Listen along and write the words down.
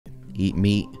eat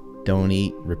meat, don't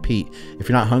eat, repeat. If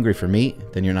you're not hungry for meat,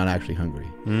 then you're not actually hungry.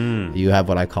 You have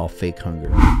what I call fake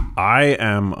hunger. I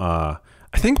am, I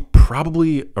think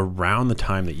probably around the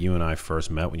time that you and I first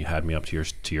met, when you had me up to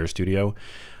your studio,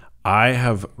 I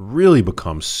have really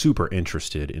become super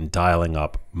interested in dialing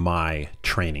up my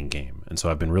training game. And so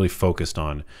I've been really focused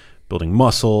on building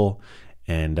muscle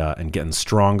and getting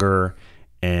stronger.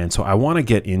 And so I want to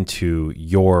get into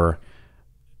your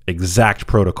exact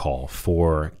protocol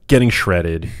for getting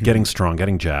shredded, getting strong,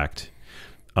 getting jacked.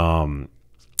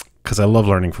 Because I love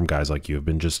learning from guys like you. Have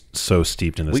been just so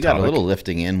steeped in this We got topic. a little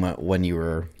lifting in when you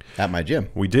were at my gym.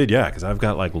 We did, yeah, because I've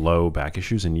got like low back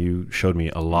issues, and you showed me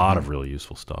a lot of really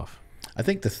useful stuff. I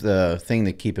think the thing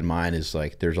to keep in mind is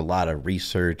like there's a lot of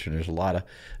research and there's a lot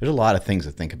of things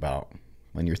to think about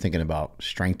when you're thinking about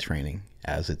strength training,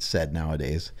 as it's said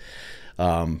nowadays.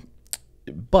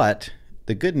 But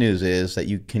the good news is that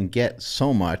you can get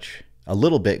so much. A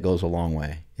little bit goes a long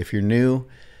way. If you're new,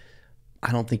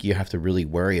 I don't think you have to really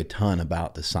worry a ton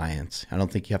about the science. I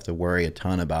don't think you have to worry a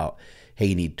ton about, hey,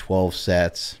 you need 12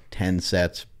 sets, 10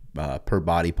 sets per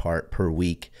body part per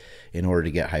week in order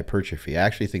to get hypertrophy. I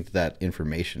actually think that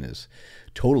information is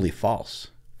totally false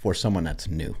for someone that's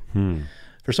new.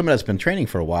 For someone that's been training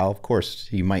for a while, of course,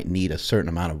 you might need a certain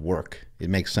amount of work. It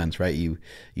makes sense, right?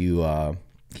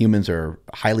 Humans are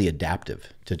highly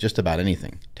adaptive to just about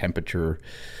anything. Temperature,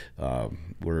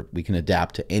 we can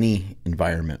adapt to any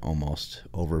environment almost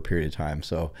over a period of time.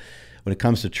 So when it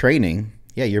comes to training,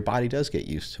 yeah, your body does get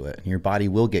used to it. And your body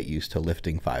will get used to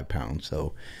lifting 5 pounds.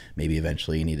 So maybe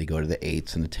eventually you need to go to the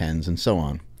 8s and the 10s and so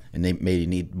on. And they maybe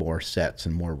need more sets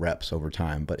and more reps over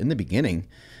time. But in the beginning,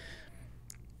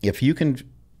 if you can,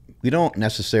 we don't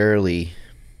necessarily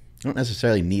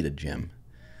need a gym,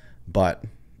 but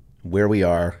where we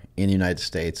are in the United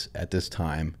States at this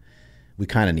time, we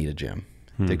kind of need a gym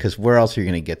because where else are you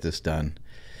going to get this done?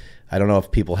 I don't know if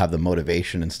people have the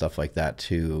motivation and stuff like that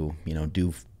to,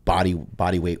 do body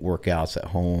weight workouts at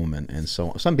home and so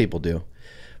on. Some people do,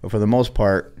 but for the most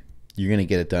part, you're going to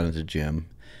get it done at the gym.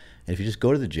 And if you just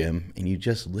go to the gym and you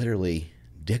just literally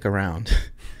dick around,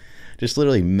 just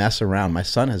literally mess around. My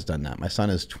son has done that. My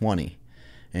son is 20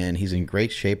 and he's in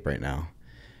great shape right now.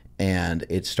 And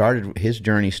his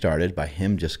journey started by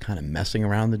him just kind of messing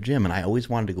around the gym. And I always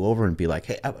wanted to go over and be like,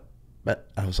 hey, but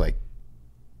I was like,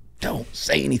 don't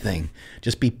say anything.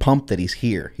 Just be pumped that he's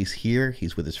here. He's here.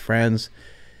 He's with his friends.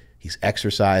 He's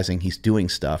exercising. He's doing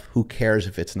stuff. Who cares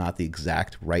if it's not the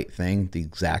exact right thing, the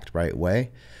exact right way?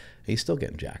 He's still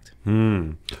getting jacked.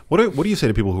 What do you say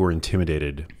to people who are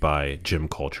intimidated by gym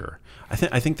culture?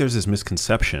 I think there's this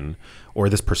misconception, or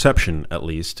this perception at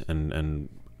least, and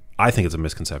I think it's a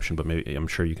misconception, but maybe I'm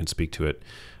sure you can speak to it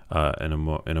in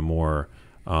a more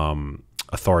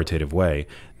authoritative way,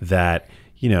 that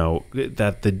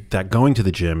that going to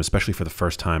the gym, especially for the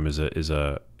first time, is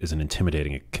an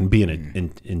intimidating. It can be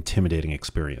an intimidating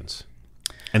experience,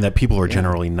 and that people are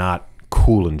generally not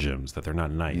cool in gyms, that they're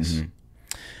not nice.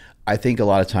 I think a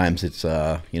lot of times it's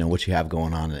what you have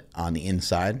going on the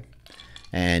inside,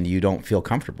 and you don't feel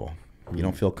comfortable. You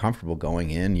don't feel comfortable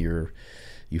going in. You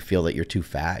feel that you're too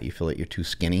fat. You feel that you're too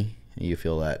skinny. You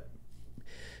feel that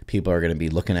people are going to be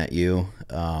looking at you.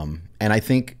 And I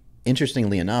think,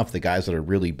 interestingly enough, the guys that are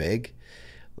really big,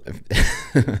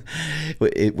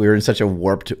 we're in such a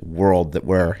warped world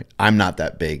where I'm not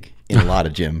that big in a lot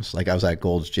of gyms. Like I was at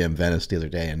Gold's Gym, Venice, the other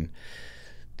day, and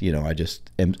I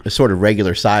just am sort of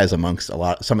regular size amongst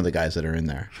some of the guys that are in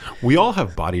there. We all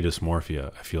have body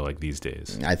dysmorphia, I feel like, these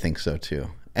days. I think so too.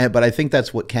 But I think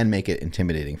that's what can make it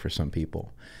intimidating for some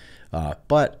people.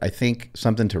 But I think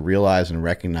something to realize and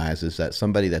recognize is that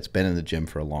somebody that's been in the gym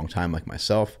for a long time, like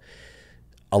myself,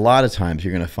 a lot of times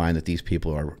you're going to find that these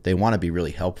people they want to be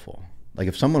really helpful. Like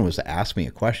if someone was to ask me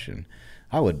a question,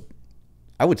 I would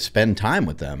spend time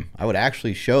with them. I would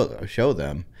actually show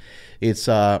them. It's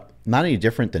not any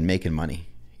different than making money.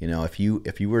 If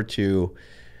you were to,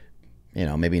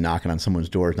 maybe knocking on someone's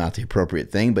door is not the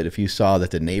appropriate thing, but if you saw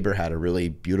that the neighbor had a really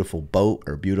beautiful boat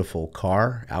or beautiful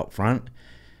car out front,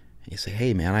 you say,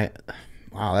 hey man,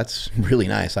 wow, that's really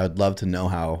nice. I would love to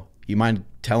know you mind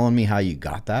telling me how you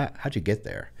got that? How'd you get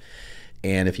there?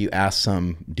 And if you ask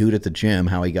some dude at the gym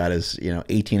how he got his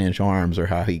 18-inch arms or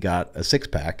how he got a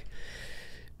six-pack,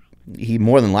 he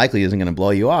more than likely isn't going to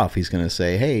blow you off. He's going to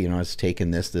say, hey, it's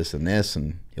taken this, this, and this,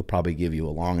 and he'll probably give you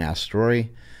a long-ass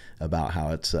story about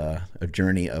how it's a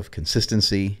journey of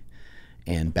consistency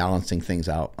and balancing things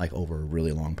out like over a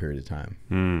really long period of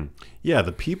time. Yeah,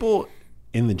 the people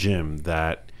in the gym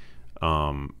that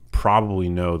probably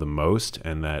know the most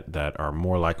and that are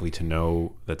more likely to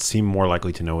know, that seem more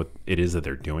likely to know what it is that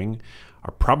they're doing,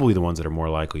 are probably the ones that are more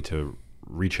likely to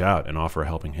reach out and offer a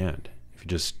helping hand.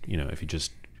 If you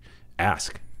just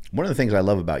ask. One of the things I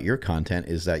love about your content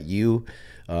is that you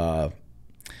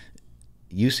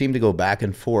seem to go back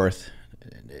and forth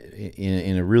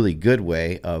in a really good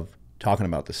way of talking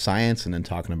about the science and then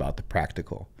talking about the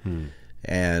practical.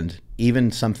 And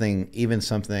even something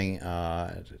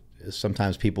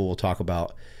sometimes people will talk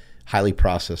about highly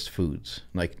processed foods.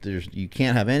 Like you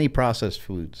can't have any processed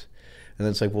foods. And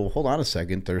then it's like, well, hold on a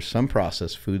second. There's some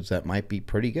processed foods that might be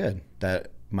pretty good, that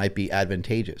might be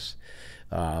advantageous.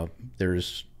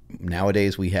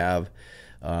 Nowadays we got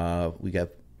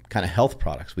kind of health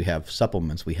products. We have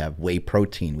supplements, we have whey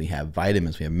protein, we have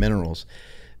vitamins, we have minerals.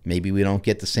 Maybe we don't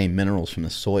get the same minerals from the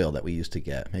soil that we used to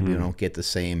get. Maybe we don't get the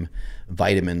same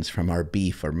vitamins from our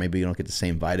beef, or maybe we don't get the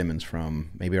same vitamins from,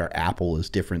 maybe our apple is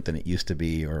different than it used to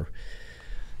be, or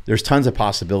there's tons of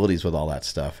possibilities with all that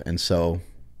stuff. And so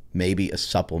maybe a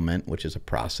supplement, which is a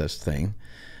processed thing,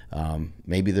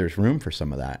 maybe there's room for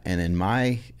some of that. And in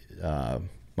my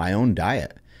own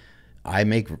diet, I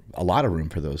make a lot of room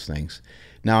for those things.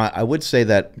 Now, I would say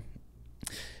that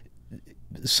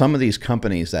some of these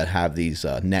companies that have these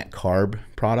net carb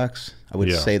products, I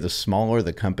would say the smaller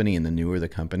the company and the newer the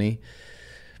company,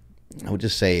 I would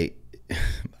just say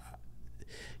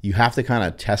you have to kind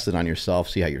of test it on yourself,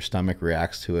 see how your stomach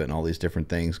reacts to it and all these different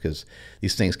things, because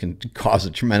these things can cause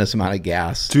a tremendous amount of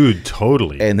gas. Dude,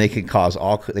 totally. And they can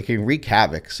they can wreak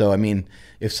havoc. So, I mean,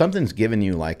 if something's giving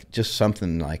you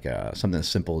something as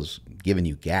simple as giving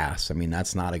you gas, I mean,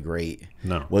 that's not a great,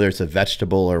 whether it's a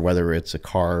vegetable or whether it's a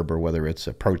carb or whether it's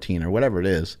a protein or whatever it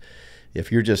is.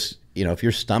 If you're just, if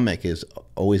your stomach is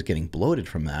always getting bloated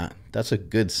from that, that's a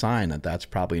good sign that that's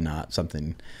probably not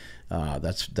something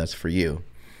that's for you.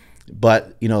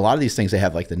 But, a lot of these things, they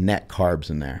have like the net carbs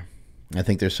in there. I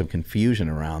think there's some confusion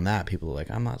around that. People are like,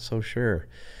 I'm not so sure.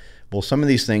 Well, some of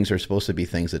these things are supposed to be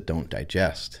things that don't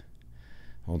digest.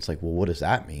 Well, it's like, well, what does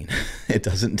that mean? It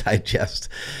doesn't digest.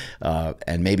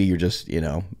 And maybe you're just,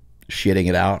 shitting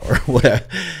it out or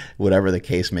whatever the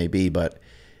case may be. But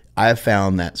I've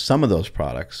found that some of those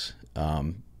products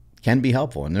can be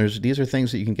helpful. And these are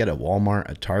things that you can get at Walmart,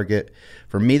 at Target.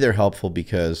 For me, they're helpful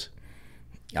because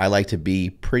I like to be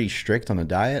pretty strict on the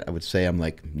diet. I would say I'm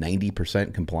like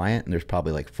 90% compliant, and there's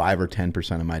probably like 5 or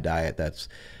 10% of my diet that's,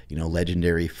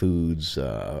 legendary foods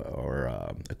or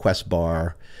a Quest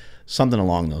bar, something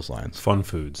along those lines. Fun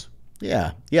foods.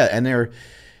 Yeah, and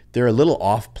they're a little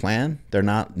off plan. They're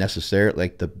not necessarily,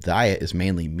 like, the diet is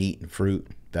mainly meat and fruit,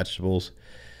 vegetables,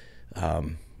 a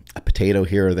potato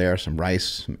here or there, some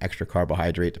rice, some extra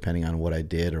carbohydrate depending on what I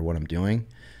did or what I'm doing.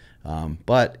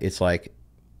 But it's like,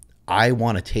 I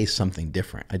want to taste something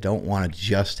different. I don't want to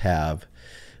just have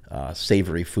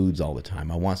savory foods all the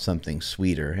time. I want something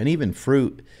sweeter. And even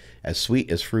fruit, as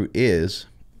sweet as fruit is,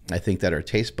 I think that our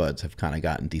taste buds have kind of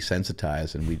gotten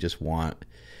desensitized, and we just want,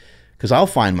 because I'll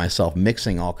find myself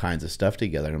mixing all kinds of stuff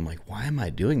together, and I'm like, why am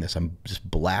I doing this? I'm just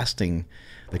blasting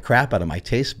the crap out of my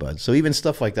taste buds. So even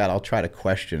stuff like that, I'll try to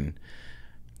question,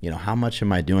 how much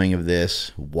am I doing of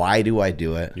this? Why do I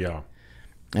do it? Yeah.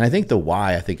 And I think the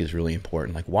why, is really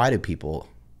important. Like, why do people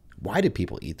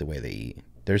eat the way they eat?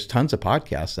 There's tons of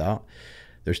podcasts out.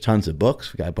 There's tons of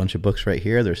books. We got a bunch of books right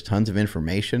here. There's tons of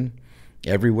information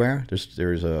everywhere.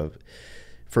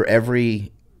 For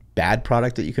every bad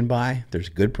product that you can buy, there's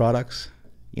good products.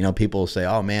 People say,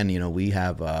 oh man, we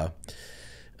have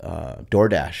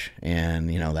DoorDash,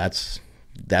 and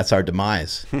that's our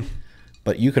demise.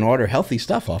 But you can order healthy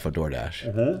stuff off of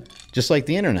DoorDash. Just like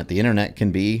the internet. The internet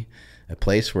can be a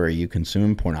place where you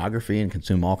consume pornography and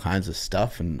consume all kinds of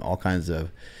stuff and all kinds of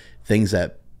things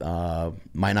that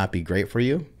might not be great for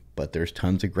you, but there's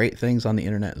tons of great things on the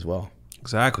internet as well.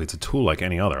 Exactly. It's a tool like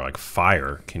any other. Like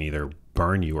fire can either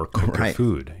burn you or cook your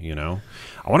food,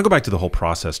 I want to go back to the whole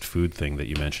processed food thing that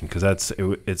you mentioned, because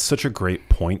it's such a great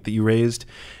point that you raised.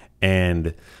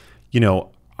 And,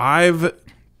 I've,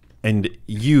 and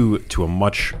you to a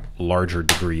much larger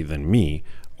degree than me,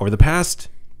 over the past,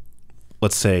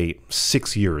 let's say,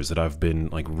 6 years that I've been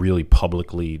like really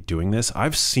publicly doing this,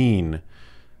 I've seen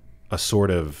a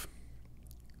sort of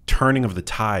turning of the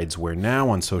tides where now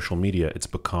on social media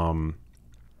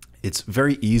it's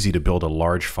very easy to build a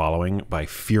large following by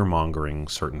fear-mongering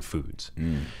certain foods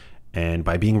and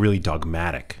by being really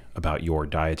dogmatic about your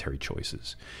dietary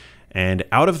choices. And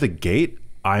out of the gate,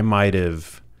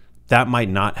 that might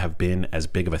not have been as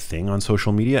big of a thing on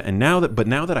social media. And now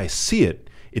that I see it,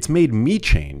 it's made me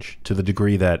change to the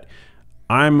degree that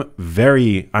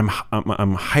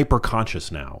I'm hyper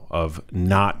conscious now of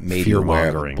not Maybe aware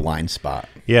of a fear-mongering. blind spot.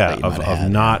 Yeah, that you might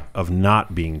have of had.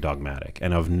 not being dogmatic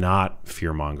and of not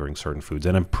fear-mongering certain foods,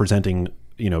 and of presenting,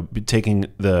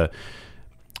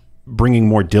 bringing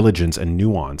more diligence and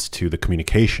nuance to the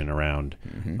communication around,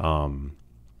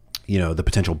 the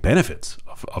potential benefits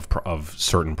of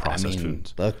certain processed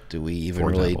foods. Look, do we even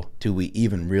example.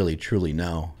 really truly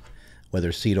know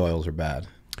whether seed oils are bad?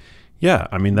 Yeah,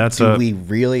 I mean Do we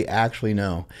really actually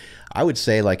know? I would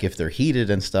say, like, if they're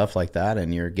heated and stuff like that,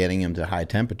 and you're getting them to high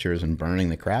temperatures and burning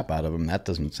the crap out of them, that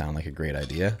doesn't sound like a great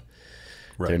idea.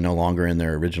 Right. They're no longer in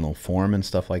their original form and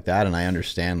stuff like that. And I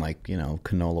understand, like,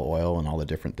 canola oil and all the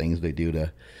different things they do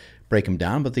to break them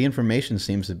down, but the information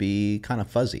seems to be kind of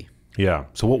fuzzy. Yeah.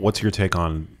 So what's your take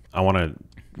on? I want to,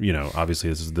 obviously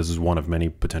this is one of many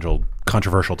potential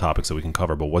controversial topics that we can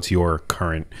cover. But what's your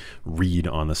current read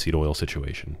on the seed oil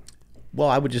situation? Well,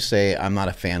 I would just say I'm not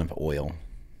a fan of oil,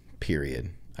 period.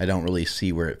 I don't really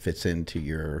see where it fits into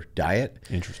your diet.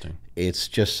 Interesting. It's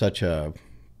just such a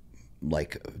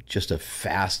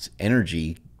fast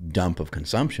energy dump of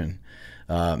consumption.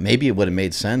 Maybe it would have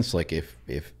made sense, like if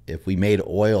we made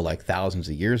oil like thousands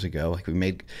of years ago,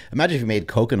 imagine if we made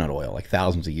coconut oil like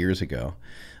thousands of years ago.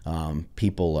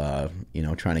 People,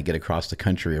 trying to get across the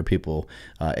country, or people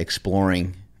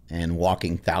exploring and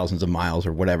walking thousands of miles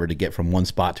or whatever to get from one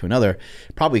spot to another,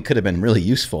 probably could have been really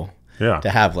useful to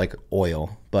have like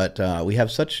oil. But we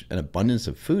have such an abundance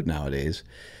of food nowadays.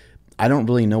 I don't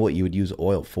really know what you would use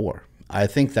oil for. I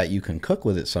think that you can cook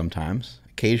with it sometimes.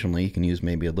 Occasionally, you can use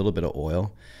maybe a little bit of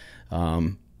oil.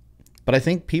 But I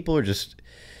think people are just,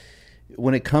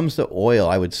 when it comes to oil,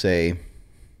 I would say,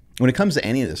 when it comes to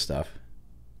any of this stuff,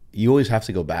 you always have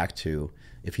to go back to,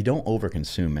 if you don't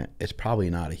overconsume it, it's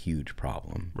probably not a huge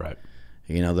problem. Right.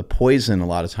 The poison a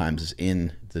lot of times is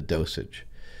in the dosage.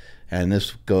 And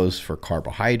this goes for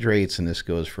carbohydrates, and this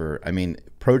goes for,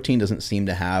 protein doesn't seem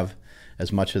to have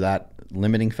as much of that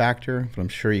limiting factor, but I'm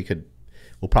sure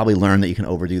we'll probably learn that you can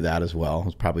overdo that as well.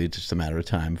 It's probably just a matter of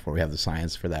time before we have the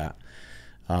science for that.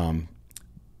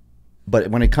 But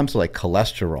when it comes to like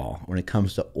cholesterol, when it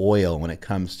comes to oil, when it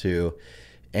comes to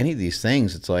any of these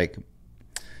things, it's like,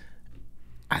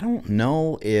 I don't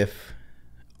know if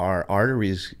our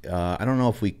arteries, I don't know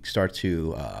if we start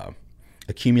to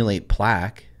accumulate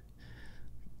plaque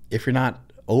if you're not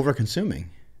over consuming.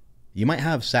 You might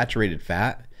have saturated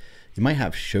fat, you might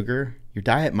have sugar, your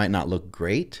diet might not look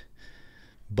great,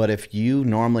 but if you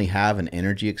normally have an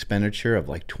energy expenditure of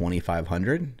like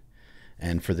 2,500,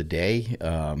 and for the day,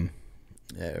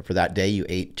 for that day you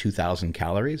ate 2,000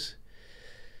 calories,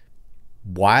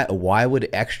 why would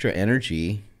extra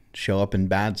energy show up in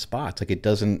bad spots? Like, it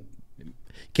doesn't,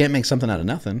 can't make something out of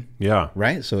nothing. Yeah.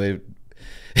 Right? So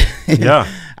yeah.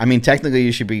 Technically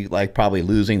you should be like probably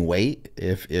losing weight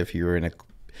if you're in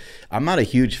I'm not a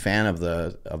huge fan of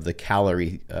the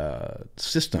calorie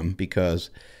system, because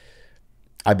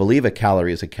I believe a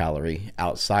calorie is a calorie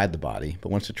outside the body, but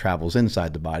once it travels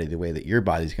inside the body, the way that your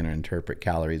body's going to interpret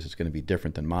calories is going to be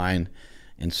different than mine,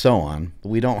 and so on. But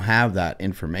we don't have that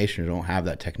information. We don't have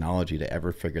that technology to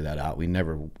ever figure that out.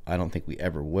 I don't think we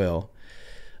ever will.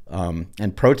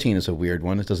 And protein is a weird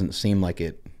one. It doesn't seem like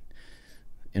it,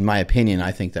 in my opinion,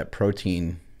 I think that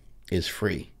protein is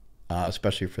free,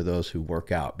 especially for those who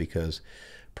work out, because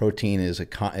protein is a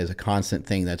constant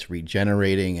thing that's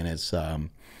regenerating, and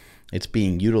it's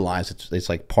being utilized. It's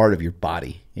like part of your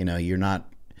body. You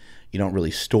don't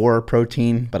really store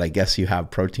protein, but I guess you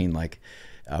have protein like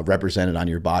represented on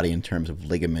your body in terms of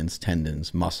ligaments,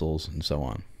 tendons, muscles, and so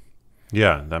on.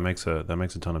 Yeah, that makes a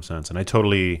ton of sense, and I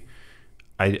totally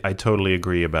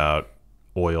agree about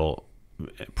oil,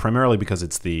 primarily because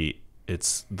it's the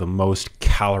most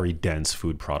calorie dense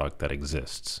food product that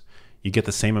exists. You get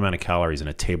the same amount of calories in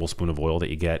a tablespoon of oil that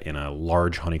you get in a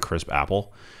large Honeycrisp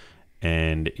apple,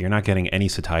 and you're not getting any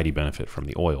satiety benefit from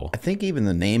the oil. I think even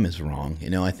the name is wrong.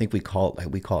 I think we call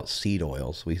it seed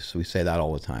oils. We say that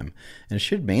all the time, and it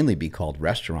should mainly be called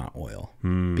restaurant oil,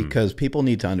 because people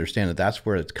need to understand that that's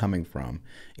where it's coming from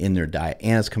in their diet,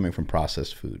 and it's coming from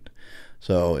processed food.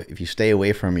 So if you stay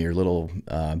away from your little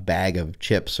bag of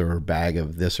chips or bag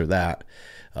of this or that,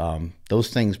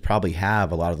 those things probably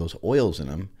have a lot of those oils in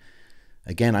them.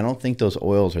 Again, I don't think those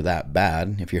oils are that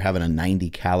bad. If you're having a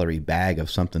 90-calorie bag of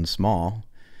something small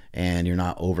and you're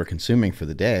not over-consuming for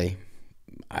the day,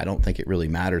 I don't think it really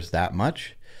matters that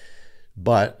much.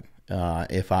 But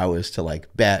if I was to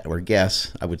like bet or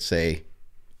guess, I would say,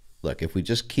 look, if we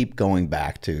just keep going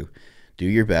back to do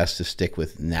your best to stick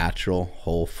with natural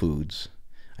whole foods.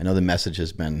 I know the message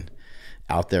has been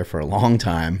out there for a long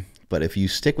time, but if you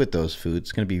stick with those foods,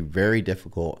 it's going to be very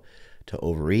difficult to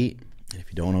overeat. And if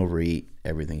you don't overeat,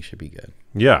 everything should be good.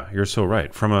 Yeah, you're so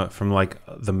right. From like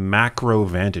the macro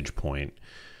vantage point,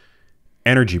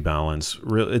 energy balance,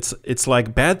 it's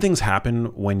like bad things happen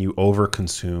when you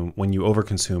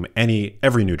overconsume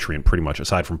every nutrient pretty much,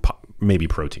 aside from maybe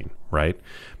protein, right?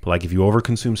 But like if you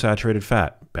overconsume saturated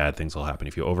fat, bad things will happen.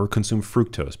 If you overconsume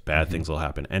fructose, bad things will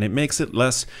happen. And it makes it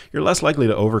you're less likely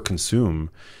to overconsume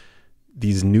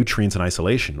these nutrients in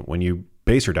isolation when you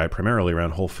base your diet primarily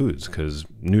around whole foods, because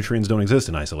nutrients don't exist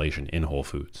in isolation in whole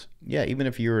foods. Yeah, even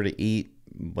if you were to eat,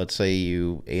 let's say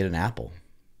you ate an apple,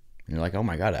 and you're like, oh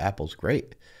my God, an apple's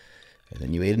great. And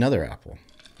then you ate another apple.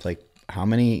 It's like, how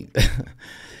many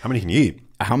How many can you eat?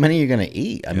 How many are you going to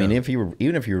eat? I mean,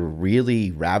 even if you're really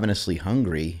ravenously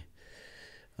hungry,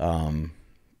 luckily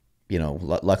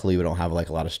we don't have like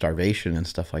a lot of starvation and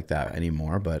stuff like that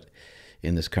anymore, but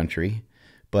in this country.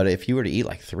 But if you were to eat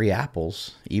like 3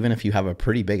 apples, even if you have a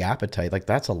pretty big appetite, like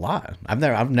that's a lot.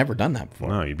 I've never done that before.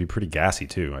 No, you'd be pretty gassy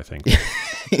too, I think.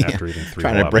 After eating 3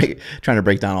 apples. Trying to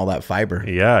break down all that fiber.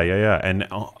 Yeah. And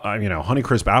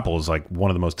Honeycrisp apple is like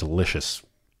one of the most delicious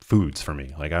foods for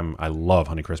me. Like I love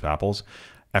Honeycrisp apples.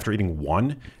 After eating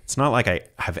one, it's not like I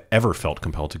have ever felt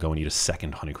compelled to go and eat a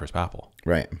second Honeycrisp apple.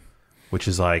 Right. Which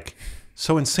is like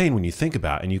so insane when you think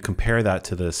about it, and you compare that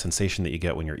to the sensation that you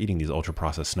get when you're eating these ultra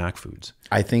processed snack foods.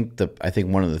 I think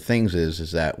one of the things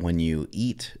is that when you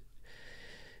eat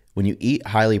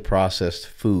highly processed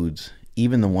foods,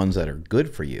 even the ones that are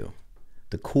good for you,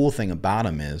 the cool thing about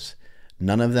them is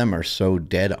none of them are so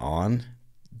dead on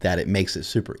that it makes it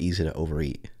super easy to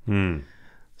overeat.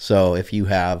 So if you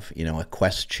have, a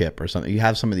Quest chip or something, you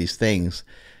have some of these things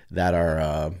that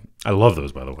are... I love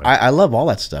those, by the way. I love all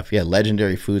that stuff. Yeah,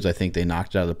 Legendary Foods, I think they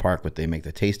knocked it out of the park, but they make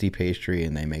the tasty pastry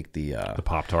and they make the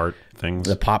Pop-Tart things.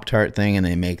 The Pop-Tart thing, and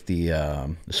they make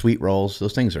the sweet rolls.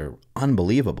 Those things are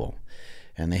unbelievable.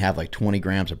 And they have like 20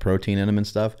 grams of protein in them and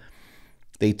stuff.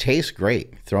 They taste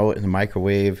great. Throw it in the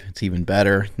microwave. It's even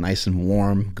better. Nice and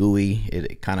warm, gooey.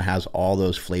 It kind of has all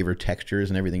those flavor textures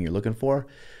and everything you're looking for.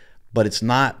 But it's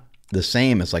not the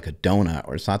same as like a donut,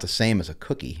 or it's not the same as a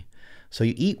cookie. So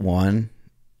you eat one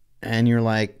and you're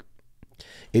like,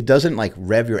 it doesn't like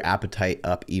rev your appetite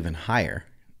up even higher.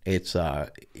 It's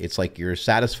like you're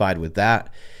satisfied with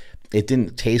that. It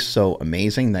didn't taste so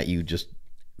amazing that you just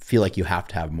feel like you have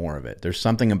to have more of it. There's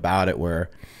something about it where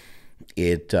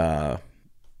it,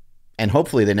 and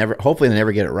hopefully they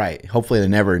never get it right. Hopefully they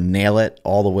never nail it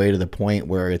all the way to the point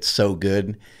where it's so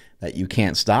good that you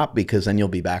can't stop, because then you'll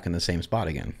be back in the same spot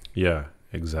again. Yeah,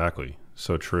 exactly.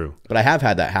 So true. But I have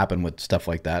had that happen with stuff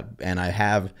like that, and I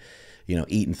have,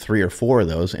 eaten 3 or 4 of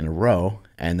those in a row,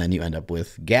 and then you end up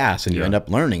with gas, and you end up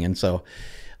learning. And so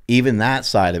even that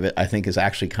side of it, I think, is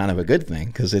actually kind of a good thing,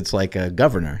 because it's like a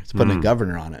governor. It's putting a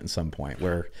governor on it at some point,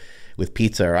 where with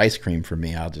pizza or ice cream, for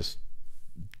me, I'll just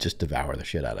devour the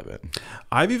shit out of it.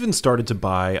 I've even started to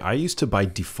I used to by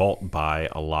default buy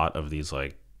a lot of these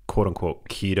like quote unquote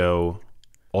keto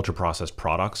ultra processed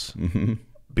products,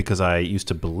 because I used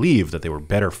to believe that they were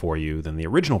better for you than the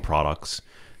original products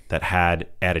that had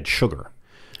added sugar.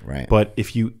 Right. But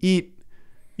if you eat,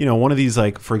 one of these,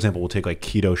 like, for example, we'll take like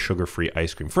keto sugar-free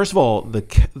ice cream. First of all, the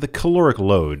caloric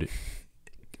load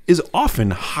is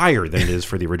often higher than it is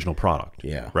for the original product.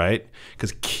 Yeah. Right?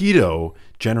 Because keto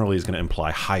generally is going to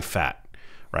imply high fat,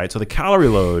 right? So the calorie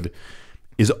load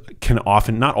can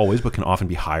often, not always, but can often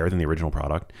be higher than the original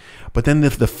product. But then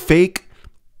the fake,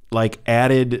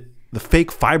 the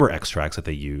fake fiber extracts that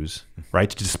they use, right,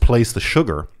 to displace the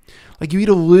sugar, like you eat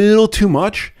a little too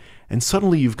much, and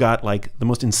suddenly you've got like the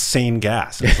most insane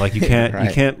gas. It's like you can't Right.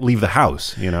 you can't leave the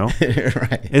house,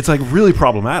 Right. It's like really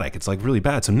problematic. It's like really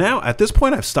bad. So now at this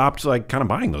point, I've stopped like kind of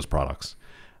buying those products.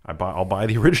 I'll buy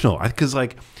the original, because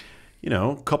like,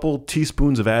 a couple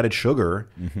teaspoons of added sugar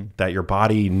that your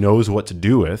body knows what to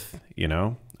do with,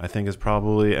 I think is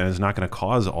probably, and is not going to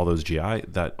cause all those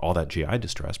that GI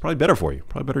distress. Probably better for you.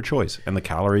 Probably better choice. And the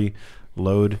calorie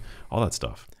load, all that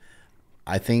stuff.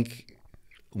 I think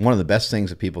one of the best things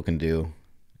that people can do,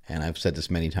 and I've said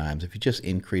this many times, if you just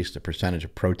increase the percentage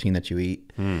of protein that you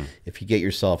eat, if you get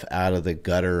yourself out of the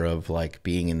gutter of like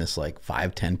being in this like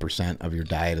 5-10% of your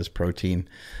diet is protein,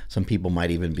 some people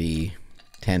might even be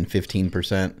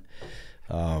 10-15%.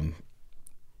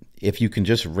 If you can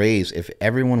just if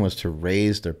everyone was to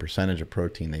raise their percentage of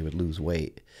protein, they would lose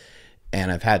weight.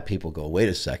 And I've had people go, wait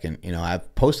a second,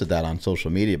 I've posted that on social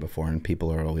media before, and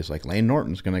people are always like, Lane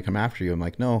Norton's going to come after you. I'm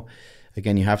like, no.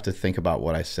 Again, you have to think about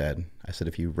what I said. I said,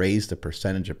 if you raise the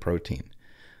percentage of protein,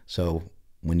 so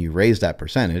when you raise that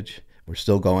percentage, we're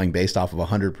still going based off of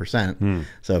 100%.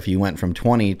 So if you went from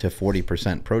 20 to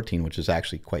 40% protein, which is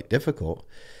actually quite difficult,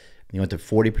 you went to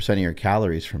 40% of your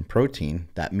calories from protein,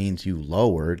 that means you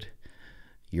lowered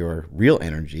your real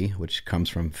energy, which comes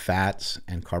from fats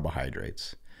and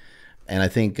carbohydrates. And I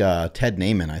think Ted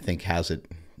Naiman, I think, has it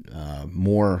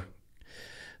more,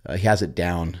 he has it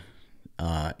down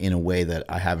in a way that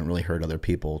I haven't really heard other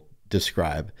people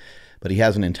describe. But he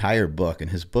has an entire book, and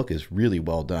his book is really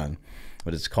well done.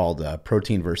 But it's called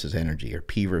Protein versus Energy, or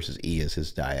P versus E is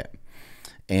his diet.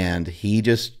 And he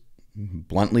just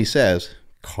bluntly says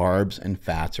carbs and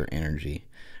fats are energy.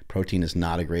 Protein is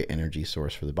not a great energy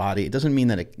source for the body. It doesn't mean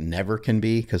that it never can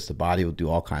be, because the body will do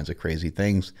all kinds of crazy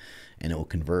things, and it will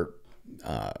convert.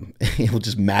 It will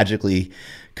just magically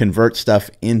convert stuff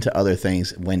into other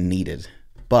things when needed.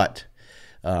 But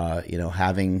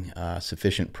having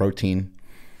sufficient protein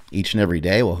each and every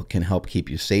day can help keep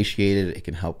you satiated. It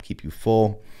can help keep you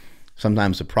full.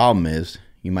 Sometimes the problem is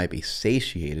you might be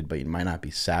satiated, but you might not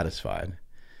be satisfied.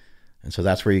 And so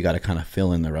that's where you got to kind of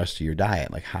fill in the rest of your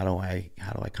diet. Like, how do I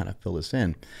kind of fill this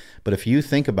in? But if you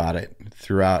think about it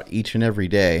throughout each and every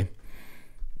day,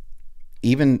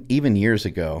 even years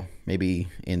ago, maybe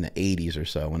in the 80s or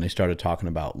so, when they started talking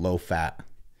about low fat,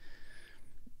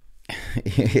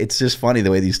 it's just funny the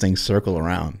way these things circle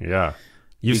around. Yeah.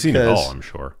 You've seen it all, I'm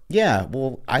sure. Yeah.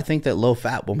 Well, I think that low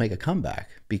fat will make a comeback,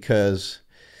 because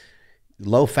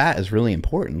low fat is really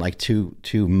important. Like to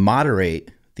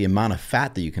moderate the amount of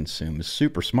fat that you consume is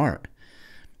super smart,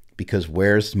 because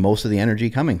where's most of the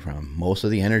energy coming from? Most of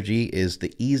the energy is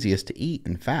the easiest to eat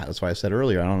in fat. That's why I said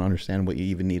earlier, I don't understand what you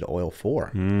even need oil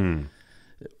for.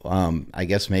 I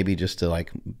guess maybe just to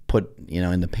like put,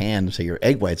 in the pan so your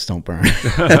egg whites don't burn,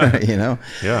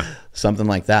 Yeah. Something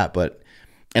like that.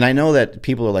 And I know that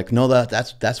people are like, no,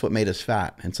 that's what made us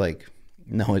fat. And it's like,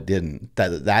 no, it didn't.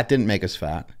 That didn't make us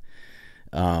fat.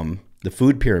 The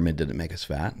food pyramid didn't make us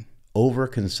fat.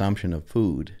 Overconsumption of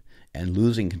food and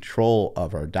losing control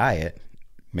of our diet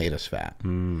made us fat.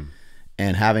 And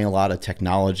having a lot of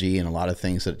technology and a lot of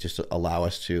things that just allow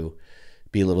us to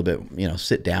be a little bit,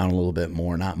 sit down a little bit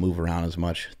more, not move around as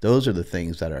much. Those are the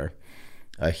things that are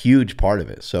a huge part of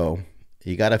it. So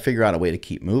you got to figure out a way to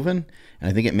keep moving. And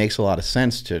I think it makes a lot of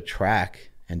sense to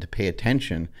track and to pay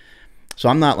attention. So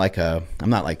I'm not like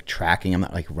tracking, I'm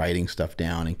not like writing stuff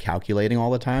down and calculating all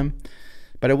the time,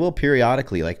 but I will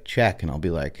periodically like check, and I'll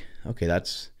be like, okay,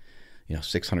 that's,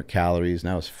 600 calories.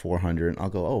 Now it's 400. And I'll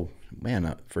go, oh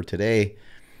man, for today,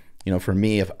 for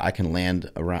me, if I can land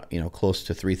around, close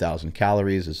to 3,000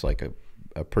 calories, is like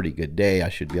a pretty good day. I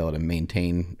should be able to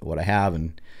maintain what I have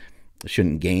and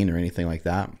shouldn't gain or anything like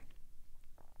that.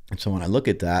 And so when I look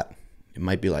at that, it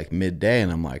might be like midday,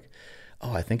 and I'm like,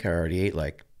 oh, I think I already ate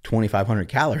like 2,500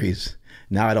 calories.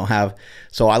 Now I don't have,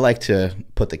 so I like to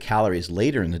put the calories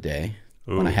later in the day.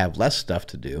 Ooh. When I have less stuff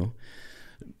to do.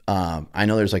 I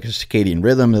know there's like a circadian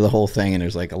rhythm to the whole thing, and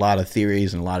there's like a lot of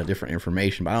theories and a lot of different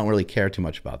information, but I don't really care too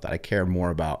much about that. I care more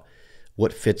about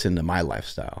what fits into my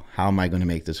lifestyle. How am I going to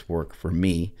make this work for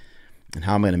me, and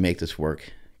how am I going to make this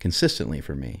work consistently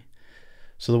for me?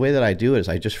 So the way that I do it is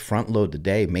I just front load the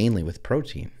day mainly with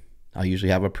protein. I'll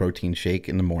usually have a protein shake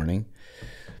in the morning.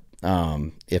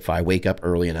 If I wake up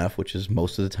early enough, which is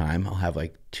most of the time, I'll have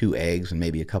like 2 eggs and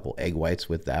maybe a couple egg whites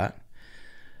with that.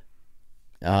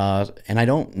 And I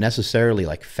don't necessarily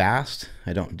like fast.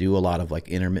 I don't do a lot of like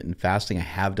intermittent fasting. I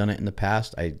have done it in the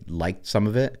past. I liked some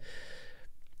of it.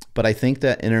 But I think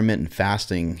that intermittent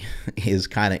fasting is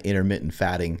kind of intermittent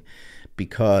fatting,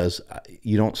 because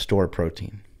you don't store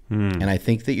protein. And I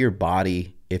think that your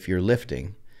body, if you're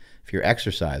lifting, if you're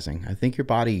exercising, I think your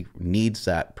body needs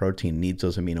that protein, needs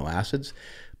those amino acids.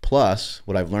 Plus,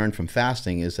 what I've learned from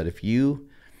fasting is that if you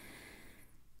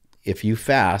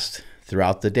fast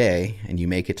throughout the day and you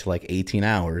make it to like 18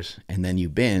 hours and then you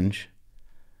binge,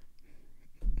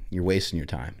 you're wasting your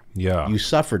time. Yeah. You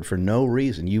suffered for no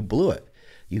reason. You blew it.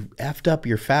 You effed up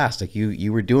your fast. Like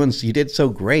you did so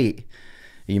great.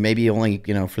 You maybe only,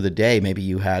 for the day, maybe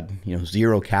you had,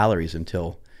 0 calories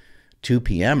until 2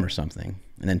 p.m. or something.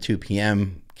 And then 2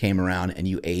 p.m. came around and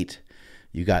you ate.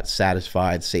 You got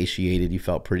satisfied, satiated. You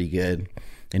felt pretty good.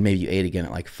 And maybe you ate again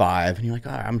at like 5. And you're like,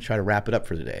 all right, I'm going to try to wrap it up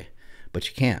for the day. But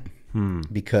you can't.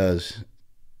 Because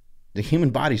the human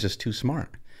body's just too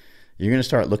smart. You're going to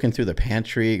start looking through the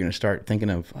pantry. You're going to start thinking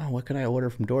of, oh, what can I order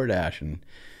from DoorDash? And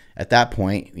at that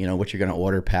point, what you're going to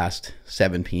order past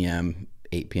 7 p.m.,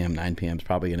 8 p.m., 9 p.m. is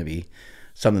probably going to be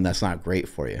something that's not great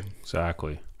for you.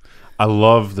 Exactly. I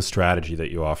love the strategy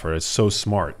that you offer. It's so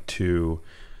smart to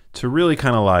really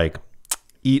kind of like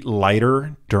eat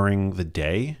lighter during the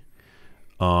day,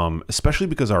 especially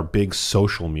because our big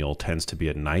social meal tends to be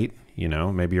at night.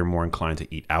 Maybe you're more inclined to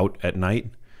eat out at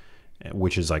night.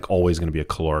 which is like always going to be a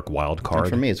caloric wild card. And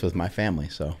for me, it's with my family.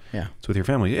 So yeah, it's with your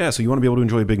family. Yeah, so you want to be able to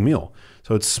enjoy a big meal.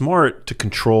 So it's smart to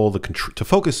to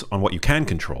focus on what you can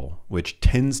control, which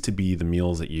tends to be the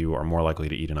meals that you are more likely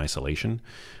to eat in isolation,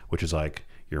 which is like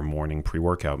your morning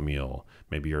pre-workout meal,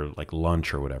 maybe your like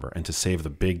lunch or whatever, and to save the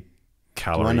big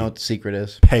calorie. Do I know what the secret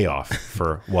is? Payoff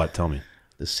for what? Tell me.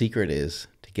 The secret is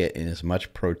to get in as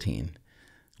much protein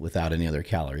without any other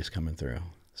calories coming through.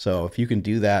 So if you can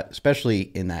do that, especially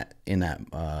in that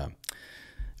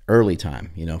early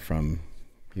time, from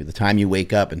the time you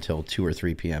wake up until 2 or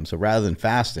 3 p.m. So rather than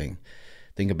fasting,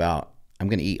 think about, I'm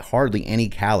going to eat hardly any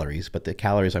calories, but the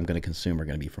calories I'm going to consume are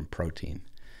going to be from protein.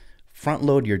 Front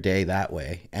load your day that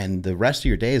way, and the rest of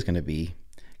your day is going to be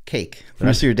cake. The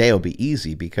rest of your day will be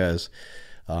easy because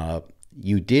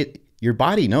your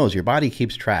body knows, your body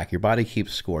keeps track, your body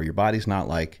keeps score. Your body's not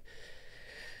like,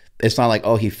 it's not like,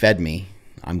 oh, he fed me,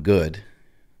 I'm good.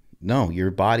 No,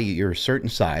 your body, you're a certain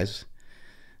size.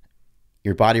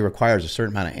 Your body requires a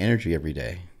certain amount of energy every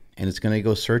day, and it's going to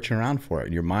go searching around for it.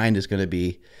 And your mind is going to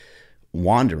be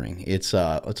wandering. It's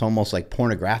almost like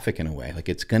pornographic in a way. Like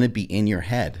it's going to be in your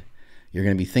head. You're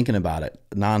going to be thinking about it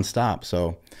nonstop.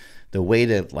 So the way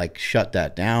to like shut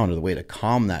that down, or the way to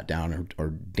calm that down, or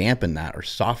dampen that, or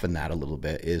soften that a little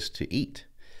bit, is to eat.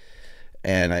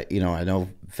 And I know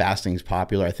fasting is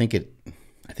popular. I think it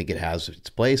has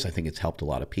its place. I think it's helped a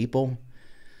lot of people.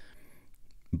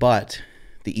 But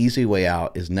the easy way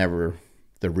out is never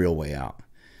the real way out.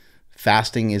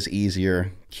 Fasting is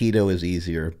easier. Keto is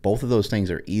easier. Both of those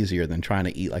things are easier than trying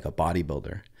to eat like a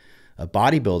bodybuilder. A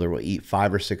bodybuilder will eat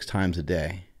 5 or 6 times a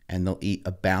day, and they'll eat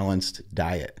a balanced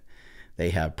diet. They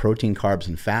have protein, carbs,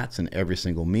 and fats in every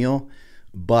single meal,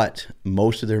 but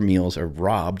most of their meals are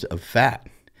robbed of fat.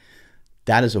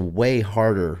 That is a way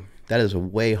harder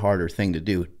thing to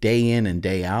do, day in and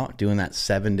day out, doing that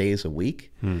 7 days a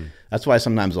week. That's why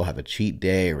sometimes they'll have a cheat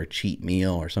day or a cheat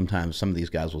meal, or sometimes some of these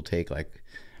guys will take like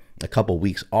a couple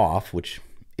weeks off, which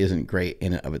isn't great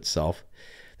in and of itself.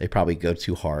 They probably go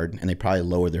too hard, and they probably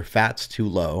lower their fats too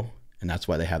low, and that's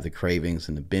why they have the cravings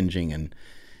and the binging, and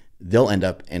they'll end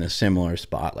up in a similar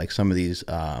spot. Like some of these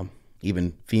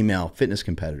even female fitness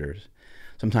competitors,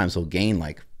 sometimes they'll gain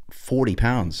like 40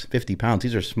 pounds, 50 pounds.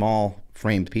 These are small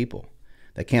framed people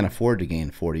that can't afford to gain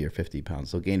 40 or 50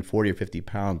 pounds. They'll gain 40 or 50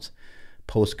 pounds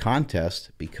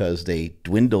post-contest because they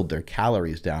dwindled their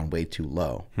calories down way too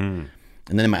low. And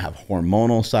then they might have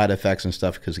hormonal side effects and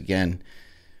stuff, because again,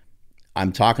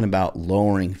 I'm talking about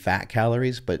lowering fat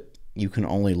calories, but you can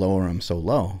only lower them so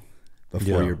low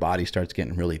before your body starts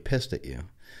getting really pissed at you.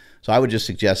 So I would just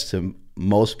suggest to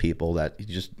most people that you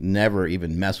just never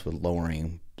even mess with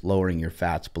lowering your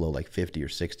fats below like 50 or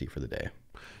 60 for the day.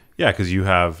 Yeah, because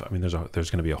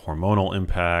there's going to be a hormonal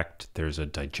impact. There's a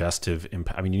digestive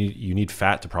impact. I mean, you need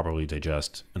fat to properly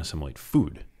digest and assimilate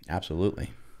food.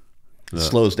 Absolutely. It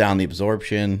slows down the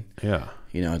absorption. Yeah.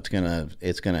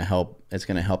 It's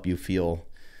gonna help you feel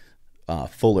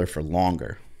fuller for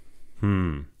longer.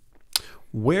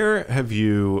 Where have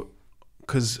you?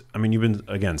 Because you've been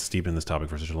again steeped in this topic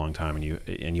for such a long time,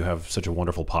 and you have such a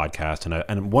wonderful podcast.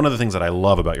 And one of the things that I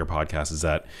love about your podcast is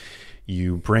that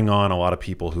you bring on a lot of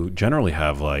people who generally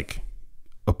have like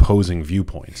opposing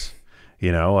viewpoints.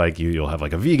 Like you'll have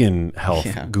like a vegan health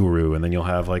guru, and then you'll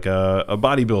have like a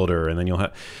bodybuilder, and then you'll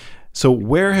have. So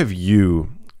where have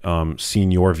you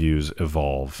seen your views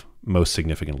evolve most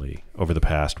significantly over the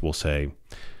past, we'll say,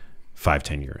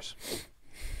 5-10 years?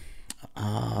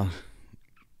 I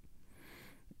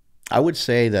would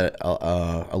say that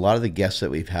a lot of the guests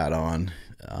that we've had on,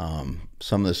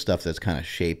 some of the stuff that's kind of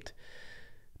shaped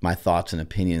my thoughts and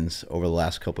opinions over the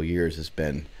last couple of years has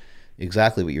been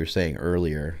exactly what you were saying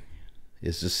earlier,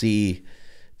 is to see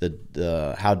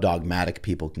the how dogmatic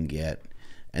people can get.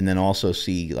 And then also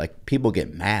see like people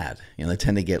get mad, they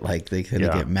tend to get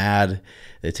mad.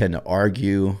 They tend to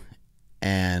argue.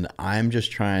 And I'm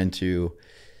thinking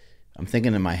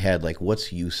in my head, like,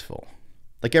 what's useful?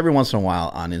 Like every once in a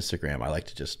while on Instagram, I like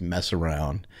to just mess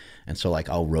around. And so like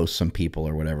I'll roast some people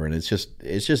or whatever. And it's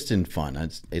just in fun.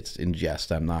 It's in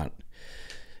jest.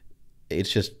 It's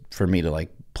just for me to like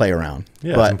play around.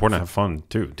 Yeah. But it's important to have fun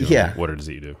too. Doing what it is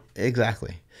that you do.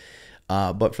 Exactly.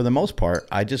 But for the most part,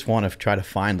 I just want to try to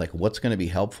find like what's going to be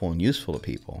helpful and useful to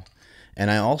people. And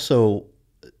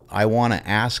I want to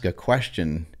ask a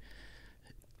question.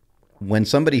 When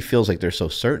somebody feels like they're so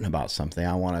certain about something,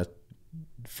 I want to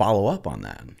follow up on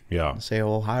that. Yeah. Say,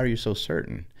 well, how are you so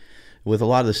certain? With a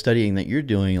lot of the studying that you're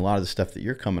doing, a lot of the stuff that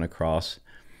you're coming across,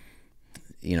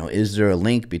 is there a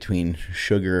link between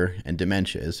sugar and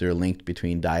dementia? Is there a link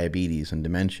between diabetes and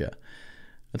dementia?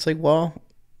 It's like, well,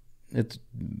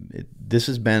 this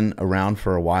has been around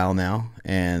for a while now,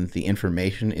 and the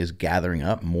information is gathering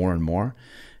up more and more.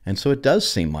 And so it does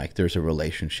seem like there's a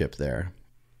relationship there.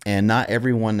 And not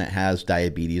everyone that has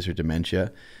diabetes or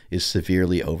dementia is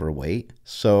severely overweight.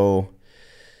 So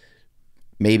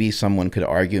maybe someone could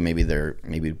argue maybe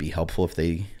it'd be helpful if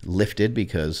they lifted,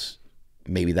 because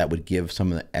maybe that would give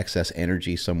some of the excess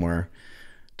energy somewhere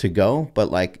to go.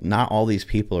 But like, not all these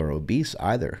people are obese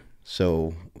either.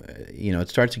 So, it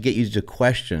starts to get you to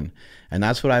question. And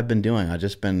that's what I've been doing. I've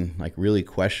just been like really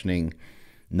questioning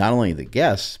not only the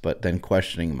guests, but then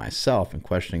questioning myself and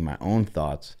questioning my own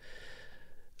thoughts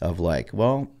of like,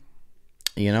 well,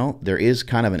 there is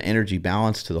kind of an energy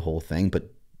balance to the whole thing,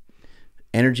 but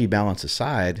energy balance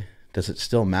aside, does it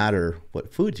still matter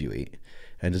what foods you eat?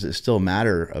 And does it still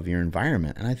matter of your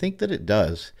environment? And I think that it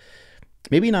does.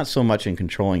 Maybe not so much in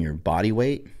controlling your body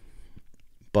weight,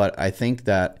 but I think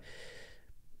that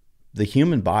the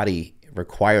human body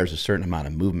requires a certain amount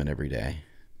of movement every day.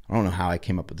 I don't know how I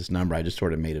came up with this number. I just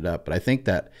sort of made it up. But I think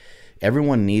that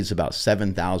everyone needs about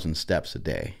 7,000 steps a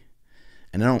day.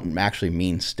 And I don't actually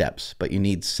mean steps, but you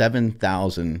need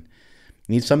 7,000. You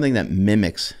need something that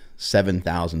mimics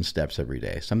 7,000 steps every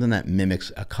day, something that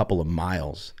mimics a couple of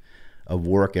miles of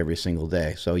work every single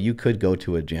day. So you could go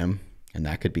to a gym, and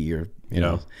that could be your,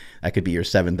 that could be your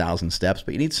 7,000 steps.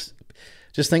 But you need,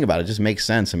 just think about it. It just makes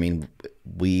sense. I mean,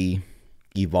 we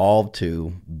evolved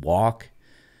to walk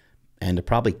and to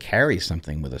probably carry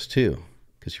something with us too,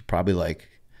 because you're probably like,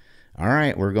 all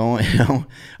right, we're going,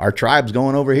 our tribe's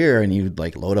going over here, and you'd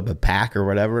like load up a pack or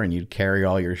whatever, and you'd carry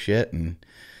all your shit, and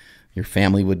your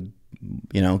family would,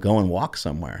 go and walk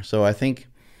somewhere. So I think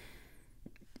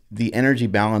the energy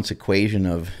balance equation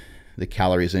of the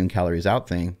calories in, calories out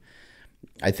thing,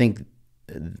 I think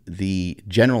the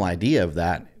general idea of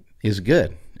that is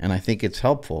good. And I think it's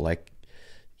helpful. Like,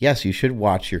 yes, you should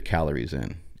watch your calories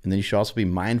in, and then you should also be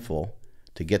mindful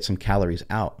to get some calories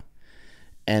out.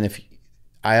 And if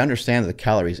I understand that the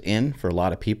calories in for a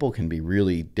lot of people can be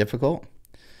really difficult.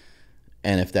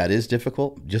 And if that is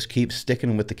difficult, just keep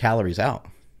sticking with the calories out.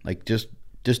 Like, just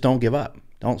don't give up.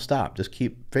 Don't stop. Just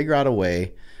figure out a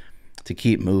way to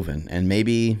keep moving. And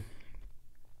maybe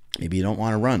you don't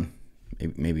want to run.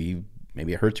 Maybe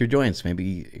it hurts your joints.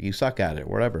 Maybe you suck at it,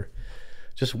 whatever.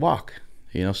 Just walk.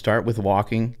 Start with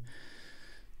walking.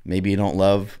 Maybe you don't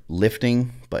love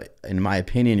lifting, but in my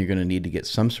opinion, you're going to need to get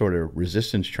some sort of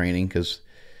resistance training, because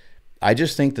I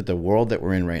just think that the world that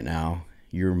we're in right now,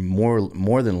 you're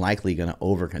more than likely going to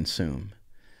overconsume.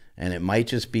 And it might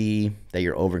just be that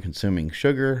you're overconsuming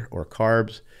sugar or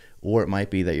carbs, or it might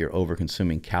be that you're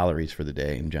overconsuming calories for the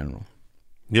day in general.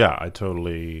 Yeah, I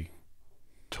totally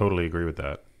agree with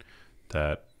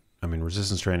that.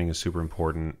 Resistance training is super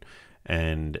important,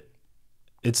 and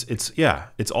it's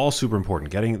all super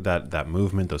important. Getting that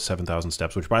movement, those 7,000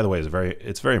 steps, which by the way is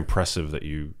very impressive that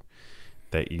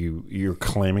you're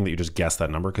claiming that you just guessed that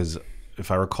number, because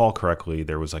if I recall correctly,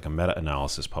 there was like a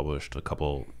meta-analysis published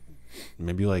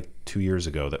maybe like 2 years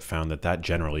ago that found that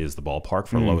generally is the ballpark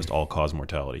for lowest all-cause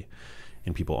mortality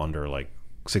in people under like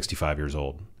 65 years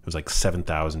old. It was like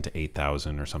 7,000 to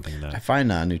 8,000 or something like that. I find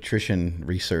nutrition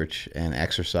research and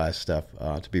exercise stuff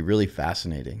to be really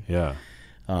fascinating. Yeah.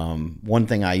 One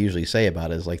thing I usually say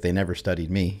about it is like, they never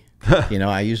studied me.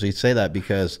 I usually say that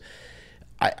because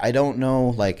I don't know,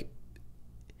 like,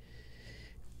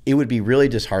 it would be really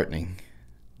disheartening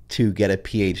to get a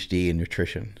PhD in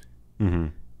nutrition,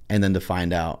 and then to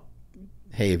find out,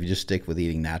 hey, if you just stick with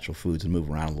eating natural foods and move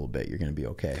around a little bit, you're going to be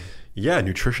okay. Yeah,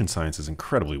 nutrition science is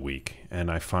incredibly weak,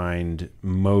 and I find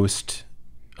most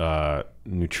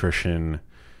nutrition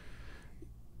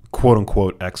quote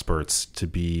unquote experts to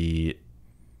be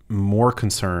more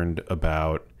concerned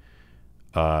about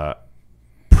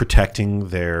protecting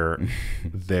their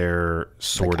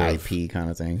sort like of IP kind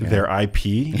of thing, their IP,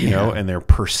 and their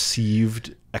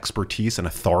perceived expertise and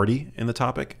authority in the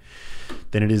topic,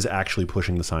 than it is actually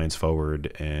pushing the science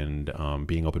forward and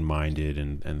being open-minded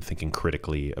and thinking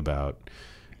critically about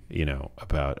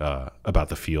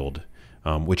the field,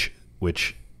 which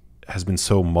has been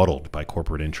so muddled by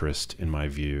corporate interest, in my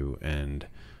view, and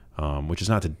which is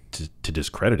not to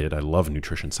discredit it. I love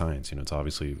nutrition science. It's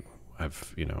obviously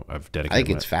I've dedicated. I think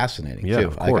it's fascinating too.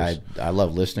 Of course. I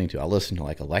love listening to. I'll listen to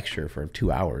like a lecture for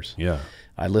 2 hours. Yeah.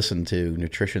 I listen to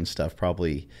nutrition stuff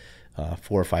probably 4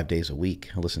 or 5 days a week.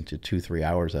 I listen to 2-3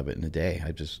 hours of it in a day.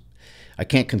 I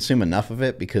can't consume enough of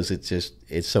it because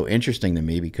it's so interesting to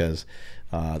me, because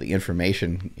the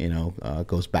information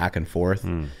goes back and forth.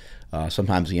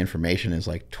 Sometimes the information is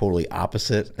like totally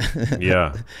opposite.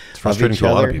 Yeah, it's frustrating to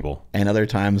a lot of people. And other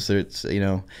times it's,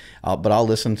 but I'll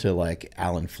listen to like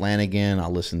Alan Flanagan.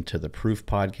 I'll listen to the Proof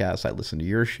podcast. I listen to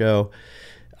your show.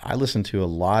 I listen to a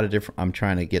lot of different, I'm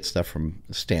trying to get stuff from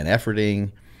Stan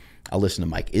Efferding. I'll listen to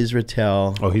Mike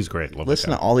Israetel. Oh, he's great. Listen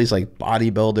to all these like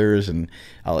bodybuilders, and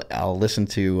I'll listen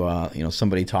to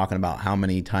somebody talking about how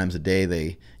many times a day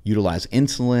they utilize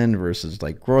insulin versus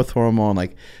like growth hormone.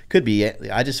 Like, could be.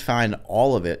 I just find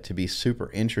all of it to be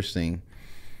super interesting,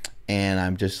 and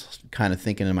I'm just kind of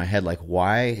thinking in my head, like,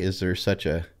 why is there such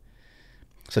a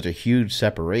huge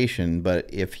separation? But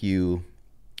if you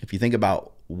think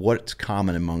about what's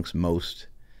common amongst most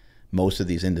of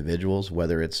these individuals,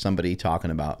 whether it's somebody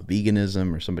talking about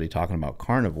veganism or somebody talking about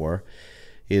carnivore,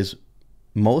 is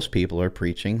most people are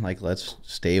preaching, like, let's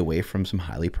stay away from some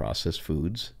highly processed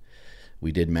foods.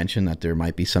 We did mention that there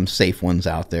might be some safe ones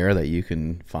out there that you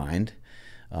can find.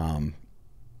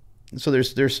 So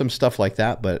there's some stuff like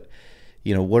that, but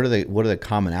what are the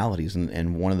commonalities?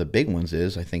 And one of the big ones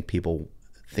is, I think people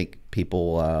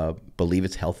believe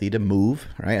it's healthy to move,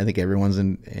 right? I think everyone's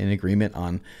in agreement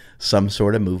on some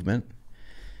sort of movement.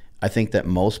 I think that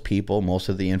most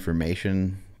of the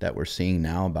information that we're seeing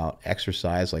now about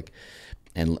exercise, like,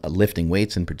 and lifting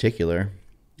weights in particular,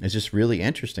 is just really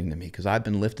interesting to me, because I've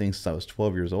been lifting since I was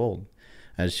 12 years old.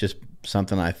 And it's just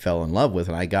something I fell in love with,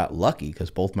 and I got lucky because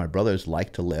both my brothers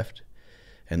like to lift,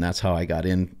 and that's how I got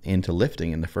into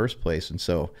lifting in the first place. And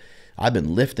so I've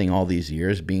been lifting all these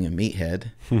years, being a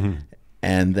meathead.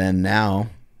 And then now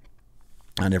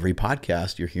on every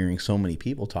podcast, you're hearing so many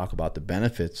people talk about the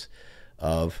benefits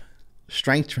of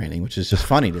strength training, which is just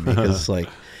funny to me, because it's like,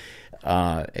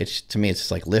 to me, it's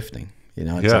just like lifting,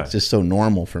 it's just so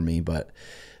normal for me. But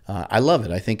I love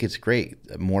it. I think it's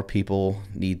great. More people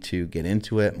need to get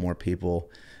into it. More people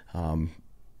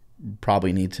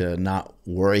probably need to not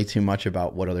worry too much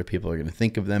about what other people are going to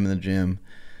think of them in the gym,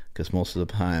 because most of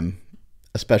the time,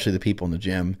 especially the people in the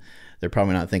gym, they're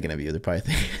probably not thinking of you. They're probably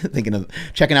thinking of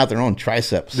checking out their own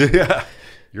triceps. Yeah,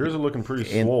 yours are looking pretty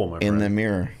swole, my friend. In the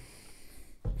mirror.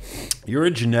 You're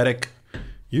a genetic.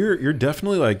 You're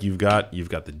definitely like you've got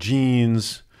the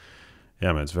genes.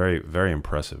 Yeah, man, it's very, very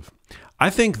impressive. I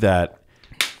think that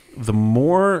the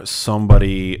more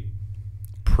somebody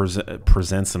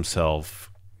presents himself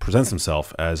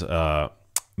as a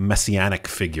messianic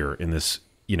figure in this,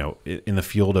 in a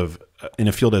field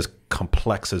as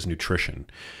complex as nutrition,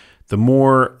 the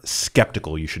more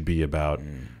skeptical you should be about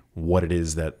what it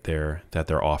is that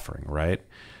they're offering, right?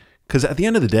 Because at the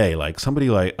end of the day, like, somebody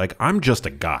like I'm just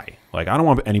a guy. Like, I don't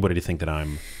want anybody to think that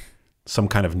I'm some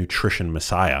kind of nutrition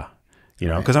messiah,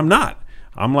 because I'm not.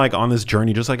 I'm like on this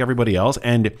journey just like everybody else.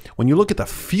 And when you look at the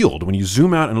field, when you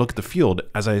zoom out and look at the field,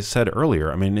 as I said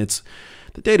earlier, I mean,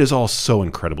 the data is all so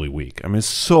incredibly weak. I mean, it's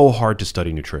so hard to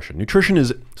study nutrition.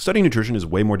 Studying nutrition is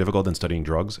way more difficult than studying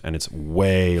drugs, and it's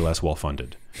way less well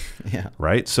funded. Yeah.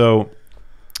 Right. So,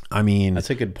 I mean, that's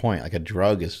a good point. Like, a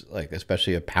drug is like,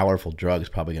 especially a powerful drug, is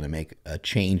probably going to make a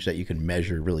change that you can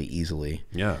measure really easily.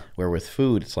 Yeah. Where with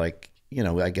food, it's like,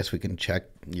 I guess we can check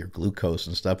your glucose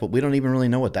and stuff, but we don't even really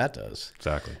know what that does.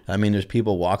 Exactly. I mean, there's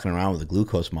people walking around with a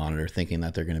glucose monitor thinking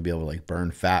that they're going to be able to like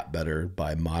burn fat better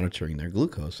by monitoring their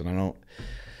glucose. And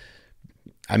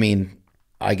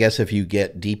I guess if you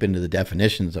get deep into the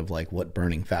definitions of like what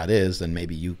burning fat is, then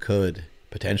maybe you could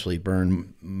potentially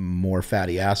burn more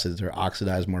fatty acids or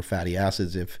oxidize more fatty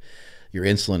acids if your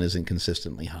insulin isn't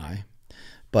consistently high.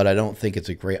 But I just don't think it's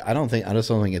a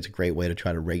great way to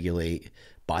try to regulate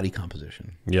body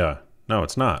composition. Yeah. No,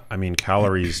 it's not. I mean,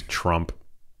 calories trump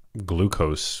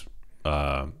glucose.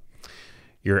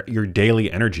 Your daily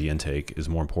energy intake is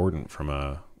more important from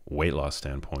a weight loss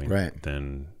standpoint, right,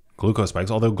 than glucose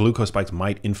spikes, although glucose spikes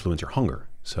might influence your hunger.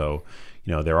 So,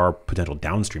 there are potential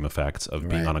downstream effects of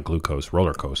being on a glucose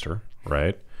roller coaster,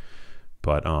 right?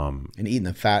 But and eating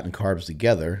the fat and carbs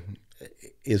together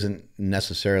isn't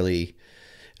necessarily,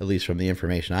 at least from the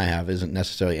information I have, isn't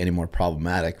necessarily any more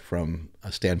problematic from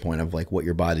a standpoint of like what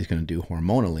your body's going to do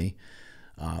hormonally.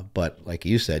 But like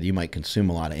you said, you might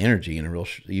consume a lot of energy in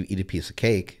you eat a piece of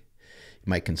cake, you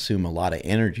might consume a lot of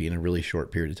energy in a really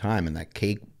short period of time, and that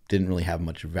cake didn't really have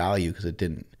much value because it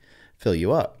didn't fill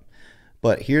you up.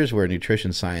 But here's where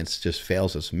nutrition science just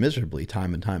fails us miserably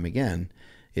time and time again,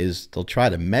 is they'll try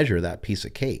to measure that piece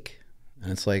of cake.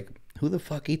 And it's like, who the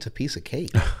fuck eats a piece of cake?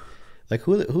 Like,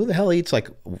 who the hell eats, like,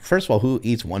 first of all, who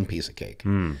eats one piece of cake,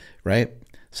 right?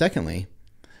 Secondly,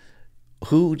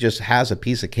 who just has a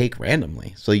piece of cake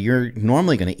randomly? So you're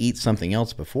normally going to eat something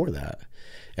else before that.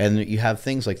 And you have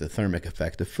things like the thermic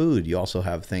effect of food. You also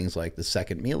have things like the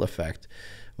second meal effect,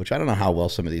 which I don't know how well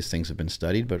some of these things have been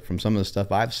studied, but from some of the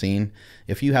stuff I've seen,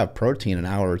 if you have protein an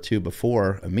hour or two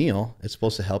before a meal, it's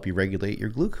supposed to help you regulate your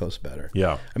glucose better.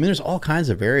 Yeah. I mean, there's all kinds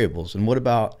of variables. And what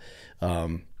about, I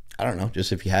don't know,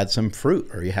 just if you had some fruit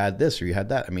or you had this or you had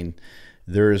that. I mean,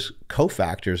 there's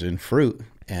cofactors in fruit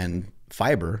and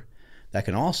fiber that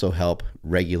can also help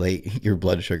regulate your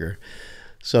blood sugar.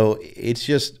 So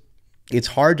it's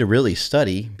hard to really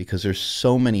study because there's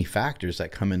so many factors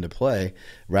that come into play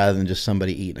rather than just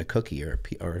somebody eating a cookie or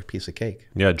a piece of cake.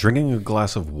 Yeah, drinking a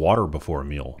glass of water before a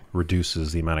meal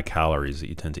reduces the amount of calories that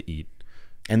you tend to eat.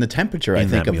 And the temperature, I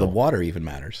think, of the water even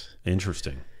matters.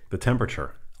 Interesting. The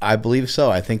temperature. I believe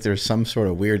so. I think there's some sort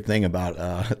of weird thing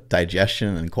about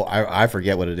digestion and cold. I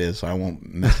forget what it is, so I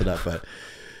won't mess it up, but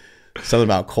something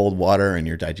about cold water and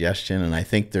your digestion. And I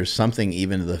think there's something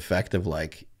even to the effect of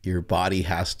like, your body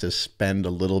has to spend a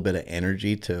little bit of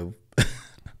energy to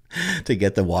to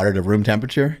get the water to room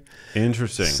temperature.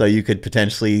 Interesting. So you could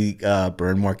potentially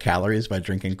burn more calories by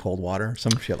drinking cold water,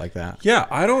 some shit like that. Yeah,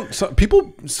 I don't. Some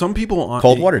people on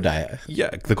Cold water diet.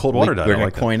 Yeah, the cold water diet. We're gonna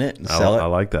like coin it and sell it. I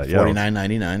like that. Yeah,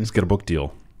 $49.99. Let's get a book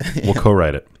deal. We'll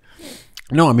co-write it.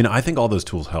 No, I mean I think all those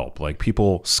tools help. Like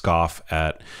people scoff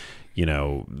at,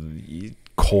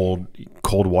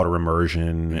 cold water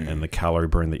immersion and the calorie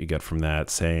burn that you get from that,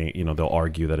 saying, they'll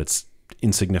argue that it's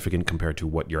insignificant compared to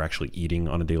what you're actually eating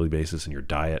on a daily basis in your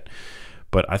diet.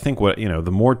 But I think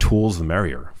the more tools, the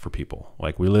merrier for people.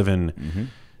 Like we live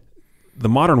in the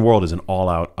modern world is an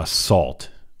all-out assault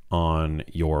on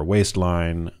your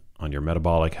waistline, on your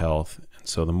metabolic health. And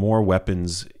so the more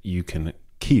weapons you can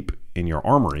keep in your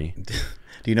armory.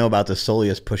 Do you know about the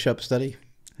Soleus push-up study?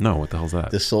 No, what the hell's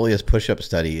that? The Soleus push-up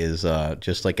study is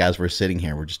just like as we're sitting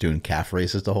here, we're just doing calf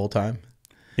raises the whole time.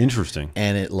 Interesting.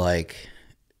 And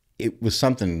it was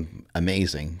something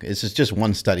amazing. It's just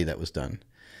one study that was done,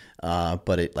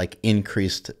 but it like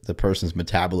increased the person's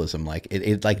metabolism. Like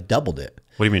it like doubled it.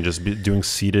 What do you mean? Just doing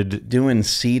seated? Doing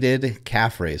seated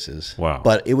calf raises. Wow.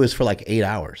 But it was for like 8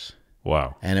 hours.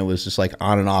 Wow. And it was just like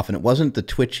on and off, and it wasn't the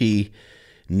twitchy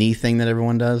knee thing that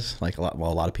everyone does. Like a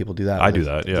lot of people do that. I do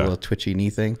that. Yeah. The little twitchy knee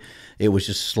thing. It was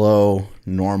just slow,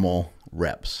 normal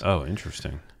reps. Oh,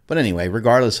 interesting. But anyway,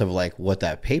 regardless of like what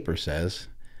that paper says,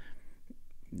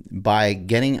 by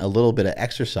getting a little bit of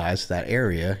exercise to that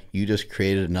area, you just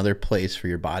created another place for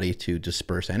your body to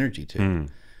disperse energy to.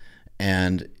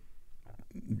 And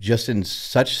just in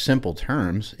such simple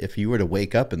terms, if you were to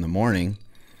wake up in the morning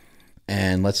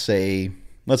and let's say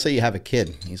you have a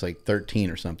kid, he's like 13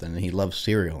 or something, and he loves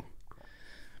cereal.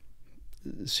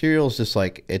 Cereal is just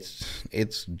like,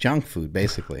 it's junk food,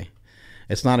 basically.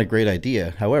 It's not a great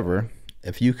idea. However,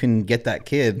 if you can get that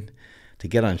kid to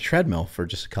get on a treadmill for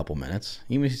just a couple minutes,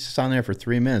 even if he's just on there for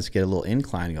 3 minutes, get a little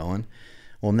incline going,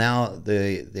 well, now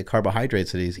the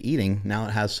carbohydrates that he's eating, now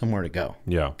it has somewhere to go.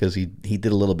 Yeah. Because he did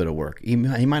a little bit of work. He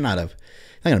might not have,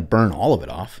 not going to burn all of it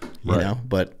off, you know,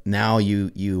 but now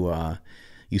you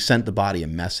sent the body a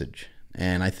message.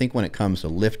 And I think when it comes to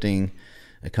lifting,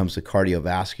 it comes to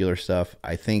cardiovascular stuff,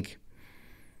 I think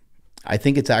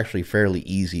it's actually fairly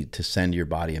easy to send your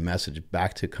body a message.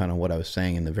 Back to kind of what I was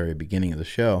saying in the very beginning of the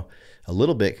show, a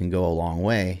little bit can go a long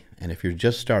way. And if you're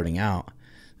just starting out,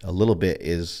 a little bit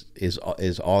is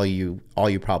all you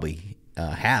probably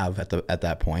have at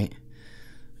that point.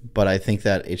 But I think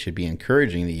that it should be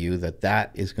encouraging to you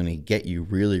that is going to get you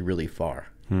really, really far.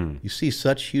 You see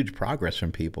such huge progress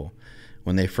from people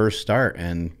when they first start,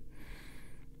 and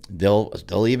they'll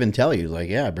even tell you like,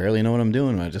 yeah, I barely know what I'm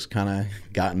doing. I just kind of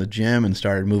got in the gym and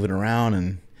started moving around,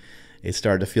 and it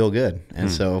started to feel good.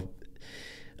 And so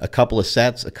a couple of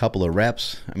sets, a couple of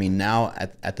reps. I mean, now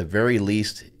at the very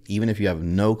least, even if you have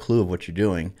no clue of what you're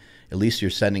doing, at least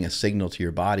you're sending a signal to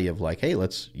your body of like, hey,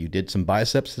 you did some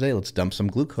biceps today. Let's dump some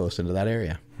glucose into that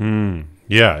area.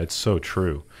 Yeah, it's so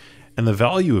true. And the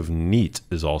value of NEAT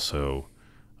is also,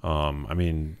 I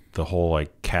mean, the whole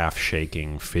like calf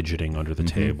shaking, fidgeting under the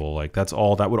table, like that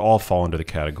would all fall under the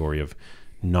category of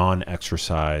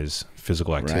non-exercise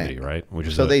physical activity, right? Which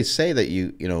is they say that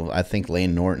you know, I think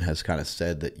Lane Norton has kind of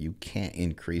said that you can't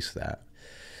increase that,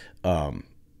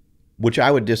 which I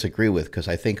would disagree with, because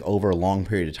I think over a long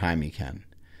period of time you can.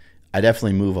 I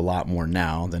definitely move a lot more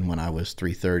now than when I was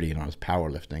 330 and I was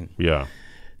powerlifting. Yeah.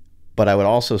 But I would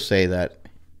also say that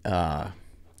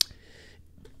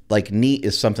like NEAT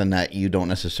is something that you don't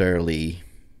necessarily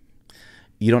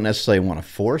want to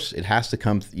force. It has to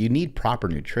come. You need proper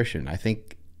nutrition. I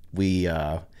think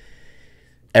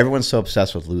everyone's so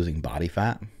obsessed with losing body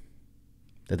fat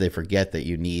that they forget that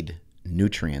you need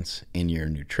nutrients in your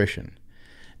nutrition,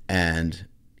 and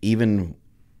even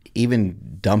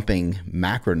dumping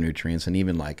macronutrients and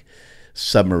even like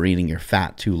submarining your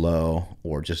fat too low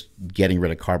or just getting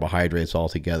rid of carbohydrates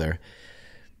altogether.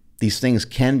 These things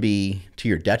can be to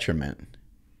your detriment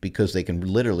because they can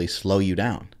literally slow you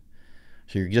down.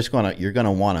 So you're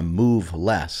gonna want to move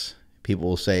less. People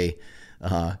will say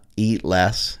eat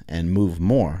less and move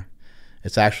more.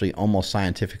 It's actually almost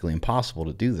scientifically impossible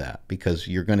to do that because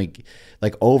you're going to,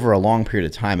 like, over a long period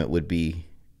of time, it would be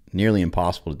nearly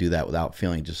impossible to do that without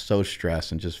feeling just so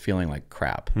stressed and just feeling like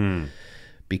crap.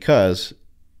 Because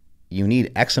you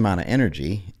need X amount of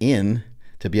energy in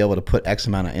to be able to put X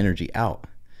amount of energy out.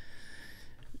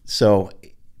 So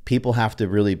people have to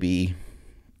really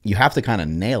you have to kind of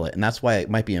nail it. And that's why it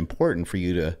might be important for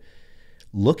you to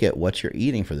look at what you're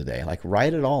eating for the day. Like,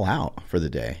 write it all out for the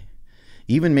day.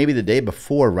 Even maybe the day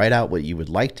before, write out what you would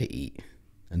like to eat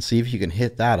and see if you can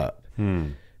hit that up.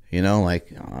 You know,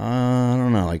 like, I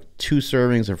don't know, like 2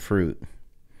 servings of fruit,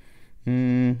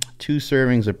 2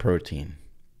 servings of protein,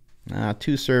 2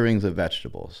 servings of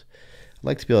vegetables. I'd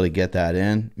like to be able to get that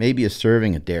in. Maybe a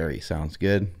serving of dairy sounds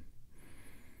good.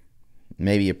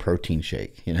 Maybe a protein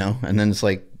shake, you know? And then it's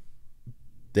like,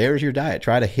 there's your diet.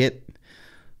 Try to hit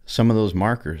some of those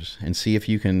markers and see if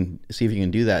you can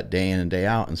do that day in and day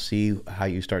out and see how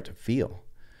you start to feel.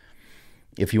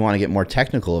 If you want to get more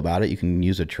technical about it, you can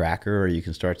use a tracker or you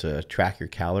can start to track your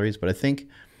calories. But I think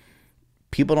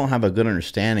people don't have a good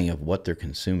understanding of what they're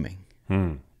consuming.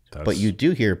 But you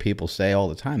do hear people say all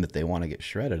the time that they want to get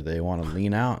shredded, they want to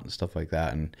lean out and stuff like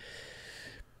that. And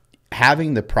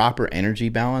having the proper energy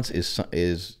balance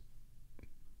is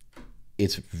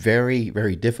it's very,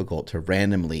 very difficult to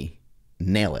randomly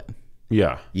nail it.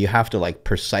 Yeah. You have to, like,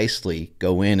 precisely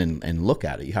go in and look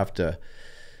at it. You have to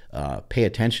pay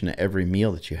attention to every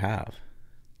meal that you have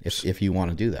if you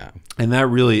want to do that. And that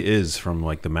really is, from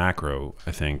like the macro,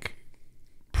 I think,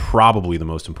 probably the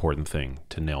most important thing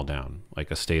to nail down, like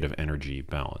a state of energy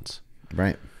balance.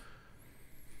 Right.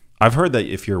 I've heard that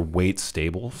if your weight's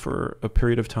stable for a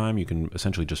period of time, you can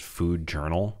essentially just food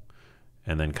journal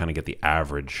and then kind of get the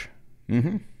average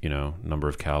you know, number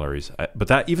of calories.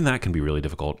 But even that can be really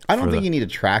difficult. I don't think you need to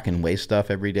track and weigh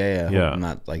stuff every day. Yeah. I'm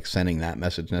not, like, sending that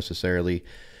message necessarily.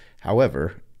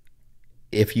 However,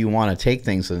 if you want to take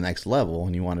things to the next level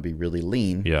and you want to be really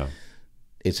lean,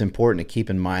 it's important to keep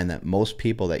in mind that most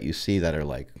people that you see that are,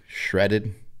 like,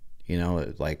 shredded, you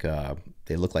know, like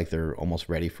they look like they're almost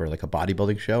ready for, like, a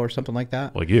bodybuilding show or something like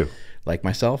that. Like you. Like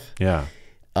myself. Yeah.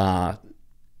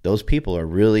 Those people are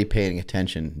really paying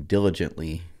attention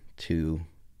diligently to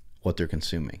what they're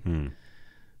consuming.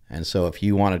 And so if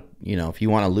you want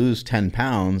to lose 10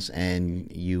 pounds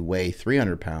and you weigh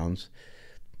 300 pounds,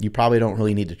 you probably don't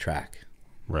really need to track.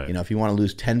 Right. You know, if you want to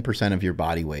lose 10% of your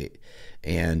body weight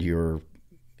and you're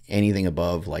anything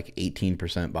above like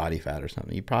 18% body fat or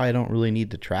something, you probably don't really need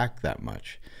to track that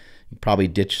much. You probably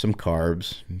ditch some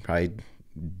carbs, you probably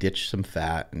ditch some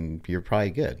fat, and you're probably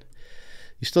good.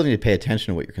 You still need to pay attention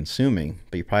to what you're consuming,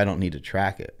 but you probably don't need to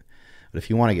track it. But if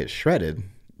you want to get shredded,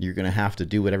 you're going to have to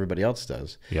do what everybody else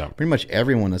does. Yeah. Pretty much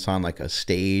everyone that's on, like, a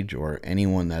stage, or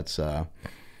anyone that's, you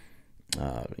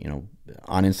know,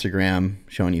 on Instagram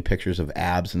showing you pictures of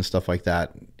abs and stuff like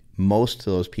that, most of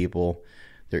those people,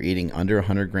 they're eating under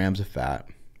 100 grams of fat.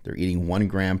 They're eating 1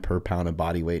 gram per pound of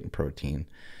body weight and protein.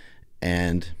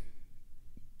 And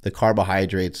the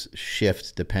carbohydrates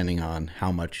shift depending on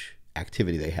how much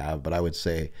activity they have. But I would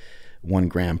say 1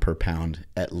 gram per pound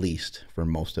at least for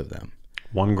most of them.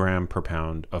 1 gram per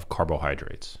pound of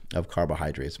carbohydrates. Of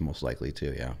carbohydrates, most likely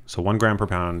too, yeah. So 1 gram per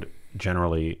pound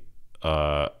generally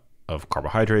of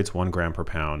carbohydrates, 1 gram per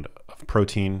pound of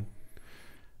protein.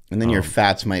 And then your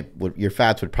fats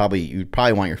would probably, you'd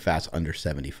probably want your fats under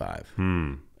 75.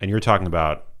 And you're talking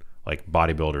about, like,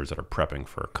 bodybuilders that are prepping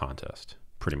for a contest,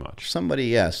 pretty much.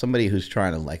 Somebody who's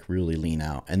trying to, like, really lean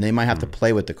out, and they might have to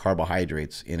play with the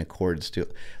carbohydrates in accordance to,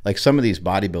 like, some of these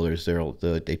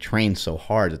bodybuilders, they train so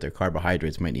hard that their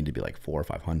carbohydrates might need to be like 400 or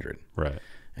 500. Right.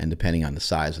 And depending on the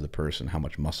size of the person, how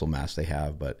much muscle mass they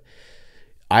have. But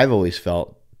I've always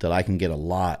felt that I can get a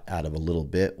lot out of a little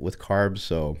bit with carbs.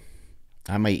 So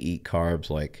I might eat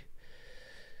carbs, like,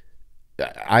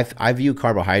 I view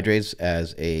carbohydrates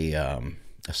as a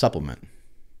supplement.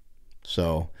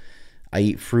 So I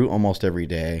eat fruit almost every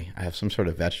day. I have some sort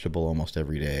of vegetable almost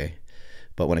every day.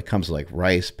 But when it comes to, like,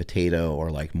 rice, potato,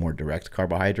 or, like, more direct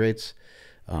carbohydrates,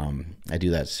 I do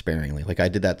that sparingly. Like, I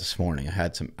did that this morning. I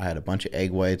had a bunch of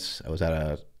egg whites. I was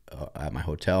at my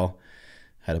hotel.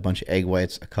 Had a bunch of egg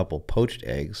whites, a couple poached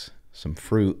eggs, some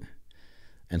fruit,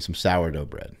 and some sourdough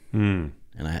bread. And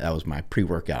that was my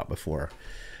pre-workout before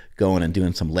going and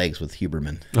doing some legs with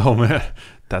Huberman. Oh man,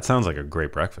 that sounds like a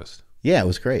great breakfast. Yeah, it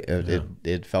was great.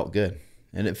 It felt good,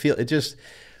 and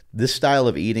this style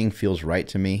of eating feels right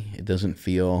to me. It doesn't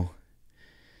feel.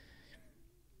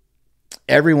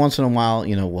 Every once in a while,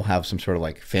 we'll have some sort of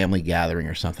like family gathering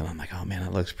or something. I'm like, oh man,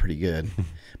 that looks pretty good.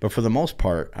 But for the most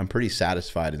part, I'm pretty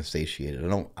satisfied and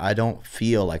satiated. I don't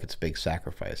feel like it's a big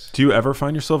sacrifice. Do you ever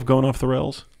find yourself going off the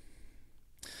rails?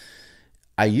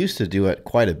 I used to do it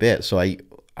quite a bit. So I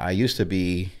used to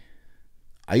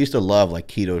love like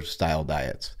keto style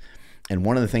diets. And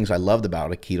one of the things I loved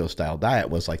about a keto style diet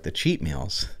was like the cheat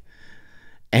meals.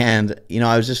 And,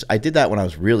 I did that when I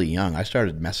was really young. I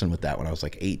started messing with that when I was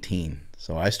like 18.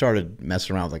 So I started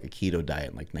messing around with like a keto diet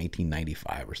in like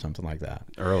 1995 or something like that.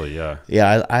 Early, yeah.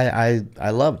 Yeah, I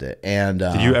loved it. And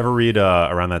did you ever read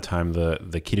around that time the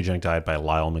ketogenic diet by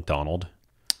Lyle McDonald?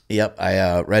 Yep,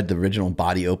 I read the original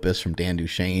Body Opus from Dan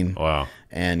Duchaine. Wow.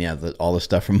 And yeah, all the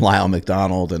stuff from Lyle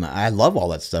McDonald, and I love all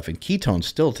that stuff. And ketones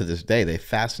still to this day, they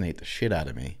fascinate the shit out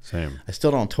of me. Same. I still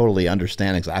don't totally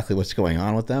understand exactly what's going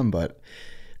on with them, but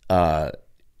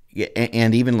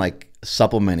and even like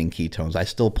supplementing ketones, I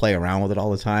still play around with it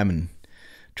all the time and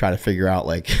try to figure out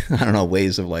like I don't know,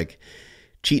 ways of like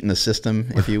cheating the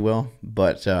system, if you will.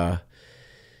 But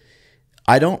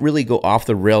I don't really go off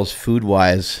the rails food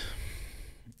wise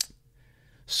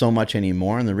so much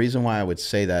anymore. And the reason why I would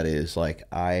say that is like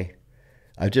I've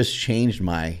just changed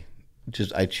my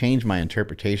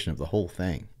interpretation of the whole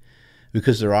thing,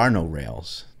 because there are no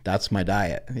rails. That's my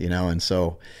diet, and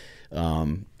so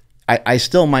I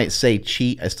still might say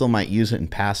cheat. I still might use it in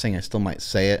passing. I still might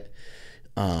say it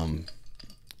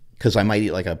because I might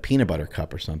eat like a peanut butter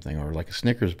cup or something, or like a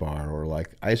Snickers bar, or like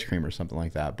ice cream or something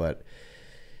like that. But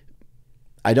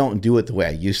I don't do it the way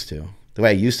I used to. The way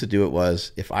I used to do it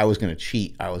was, if I was going to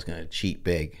cheat, I was going to cheat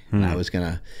big. And I was going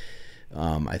to,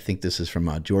 I think this is from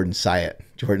Jordan Syatt.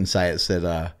 Jordan Syatt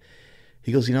said,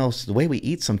 he goes, the way we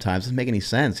eat sometimes doesn't make any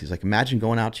sense. He's like, imagine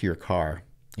going out to your car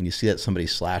and you see that somebody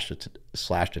slashed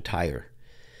a tire.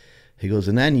 He goes,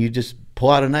 and then you just pull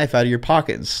out a knife out of your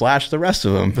pocket and slash the rest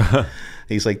of them.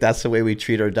 He's like, that's the way we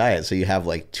treat our diet. So you have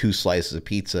like 2 slices of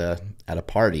pizza at a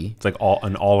party. It's like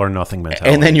an all or nothing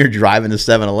mentality. And then you're driving to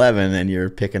 7-Eleven and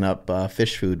you're picking up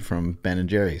fish food from Ben &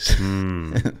 Jerry's.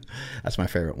 That's my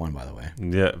favorite one, by the way.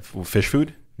 Yeah, fish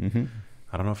food? Mm-hmm.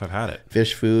 I don't know if I've had it.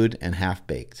 Fish food and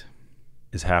half-baked.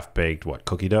 Is half-baked what,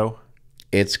 cookie dough?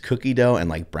 It's cookie dough and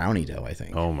like brownie dough, I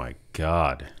think. Oh my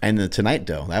God. And the Tonight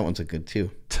dough, that one's a good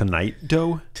too. Tonight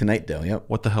dough? Tonight dough, yep.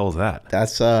 What the hell is that?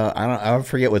 That's I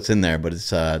forget what's in there, but it's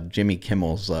Jimmy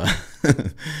Kimmel's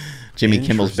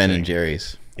Ben &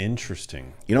 Jerry's.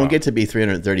 Interesting. You don't get to be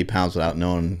 330 pounds without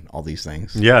knowing all these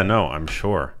things. Yeah, no, I'm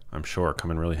sure.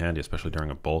 Come in really handy, especially during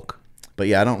a bulk. But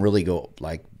yeah, I don't really go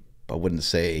like, I wouldn't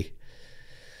say,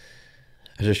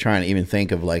 I was just trying to even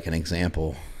think of like an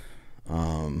example.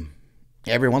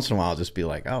 Every once in a while I'll just be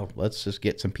like, oh, let's just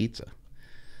get some pizza.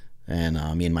 And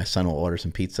me and my son will order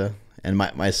some pizza. And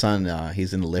my son,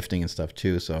 he's into lifting and stuff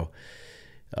too, so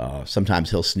sometimes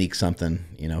he'll sneak something,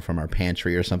 from our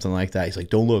pantry or something like that. He's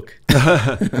like, don't look.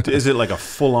 Is it like a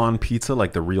full-on pizza,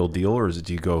 like the real deal, or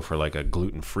do you go for like a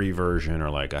gluten-free version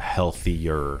or like a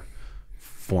healthier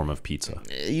form of pizza?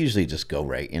 Usually just go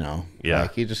right, Yeah.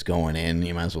 Like you're just going in,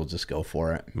 you might as well just go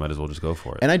for it. Might as well just go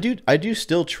for it. And I do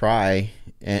still try,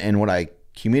 and what I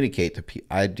communicate to people,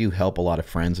 I do help a lot of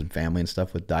friends and family and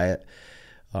stuff with diet.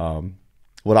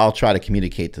 What I'll try to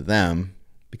communicate to them,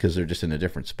 because they're just in a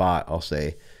different spot, I'll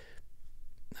say,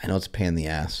 I know it's a pain in the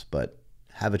ass, but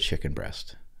have a chicken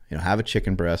breast. Have a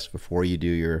chicken breast before you do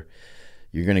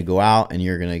you're going to go out and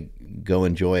you're going to go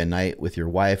enjoy a night with your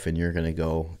wife, and you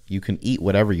can eat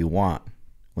whatever you want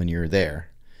when you're there.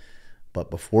 But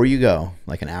before you go,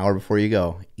 like an hour before you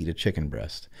go, eat a chicken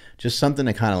breast. Just something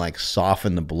to kind of like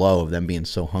soften the blow of them being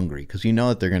so hungry, because you know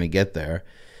that they're going to get there.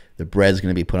 The bread's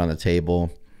going to be put on the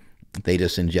table. They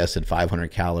just ingested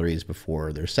 500 calories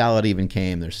before their salad even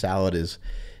came. Their salad is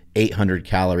 800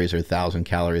 calories or 1,000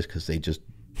 calories because they just,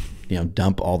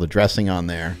 dump all the dressing on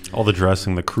there. All the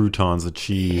dressing, the croutons, the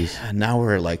cheese. And now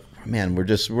we're like, man, we're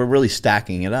really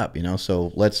stacking it up,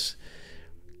 So let's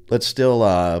still,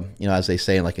 as they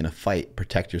say, like in a fight,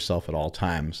 protect yourself at all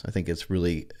times. I think it's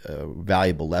really a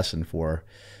valuable lesson for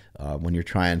when you're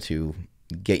trying to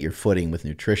get your footing with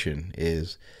nutrition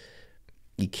is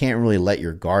you can't really let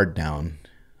your guard down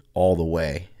all the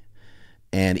way.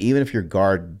 And even if your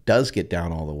guard does get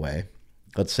down all the way,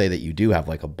 let's say that you do have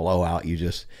like a blowout,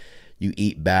 you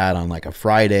eat bad on like a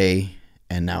Friday,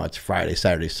 and now it's Friday,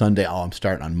 Saturday, Sunday. Oh, I'm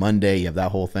starting on Monday. You have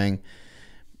that whole thing.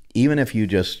 Even if you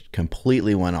just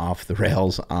completely went off the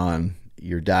rails on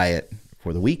your diet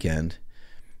for the weekend,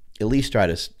 at least try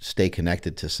to stay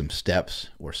connected to some steps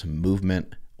or some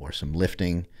movement or some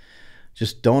lifting,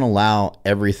 just don't allow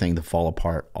everything to fall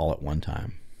apart all at one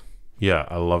time. Yeah,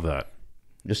 I love that.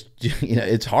 Just,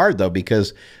 it's hard though,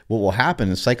 because what will happen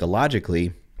is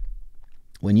psychologically,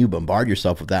 when you bombard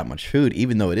yourself with that much food,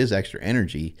 even though it is extra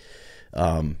energy,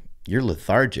 you're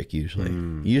lethargic usually.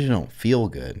 You usually don't feel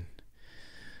good.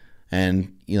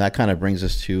 And that kind of brings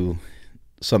us to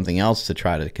something else to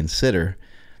try to consider.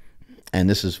 And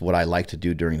this is what I like to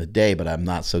do during the day, but I'm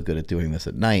not so good at doing this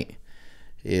at night,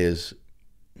 is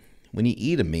when you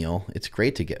eat a meal, it's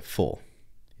great to get full.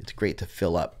 It's great to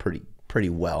fill up pretty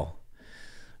well.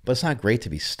 But it's not great to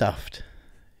be stuffed.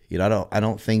 I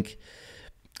don't think,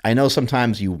 I know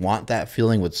sometimes you want that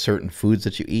feeling with certain foods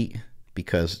that you eat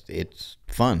because it's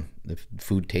fun. The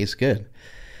food tastes good.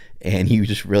 And you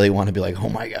just really want to be like, oh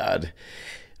my God.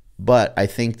 But I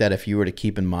think that if you were to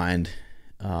keep in mind,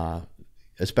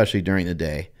 especially during the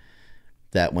day,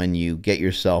 that when you get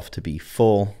yourself to be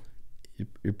full,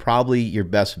 your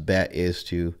best bet is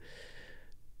to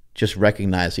just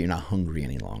recognize that you're not hungry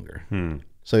any longer.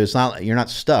 So it's not, you're not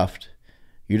stuffed,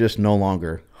 you're just no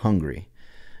longer hungry.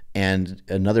 And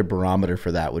another barometer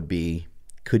for that would be,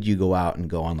 could you go out and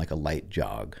go on like a light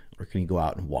jog, or can you go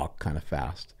out and walk kind of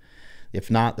fast? If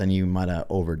not, then you might have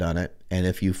overdone it. And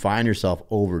if you find yourself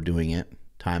overdoing it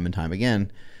time and time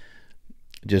again,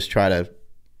 just try to,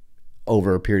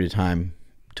 over a period of time,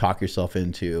 talk yourself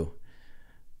into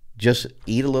just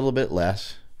eat a little bit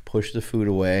less, push the food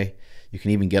away. You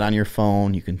can even get on your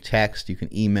phone, you can text, you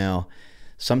can email.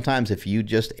 Sometimes if you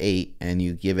just ate and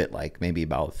you give it like maybe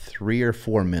about 3 or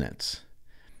 4 minutes,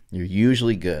 you're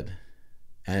usually good.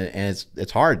 And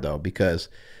it's hard though, because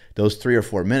those 3 or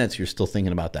 4 minutes, you're still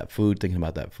thinking about that food,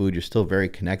 you're still very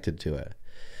connected to it.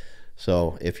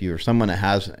 So if you're someone that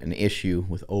has an issue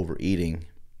with overeating,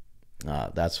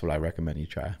 that's what I recommend you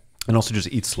try. And also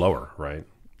just eat slower, right?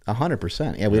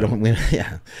 100%.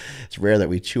 Yeah, it's rare that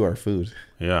we chew our food.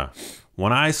 Yeah.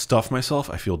 When I stuff myself,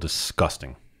 I feel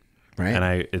disgusting. Right.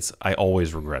 And I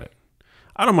always regret it.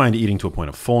 I don't mind eating to a point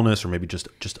of fullness, or maybe just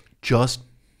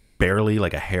barely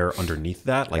like a hair underneath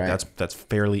that. Like right. that's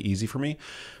fairly easy for me.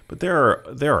 But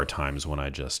there are times when I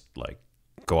just like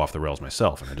go off the rails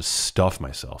myself, and I just stuff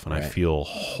myself, and right. I feel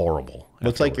horrible.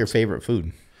 What's like your favorite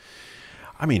food?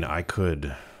 I mean, I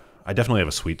definitely have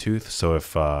a sweet tooth. So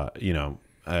if a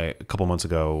couple months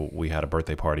ago we had a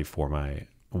birthday party for my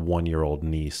 1-year-old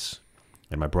niece.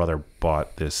 And my brother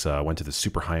bought this, went to the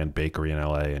super high-end bakery in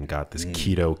LA and got this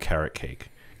keto carrot cake,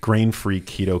 grain-free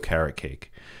keto carrot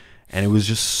cake. And it was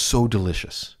just so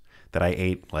delicious that I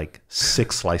ate like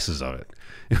 6 slices of it.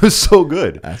 It was so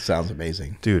good. That sounds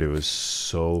amazing. Dude, it was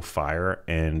so fire.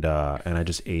 And I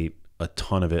just ate a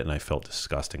ton of it, and I felt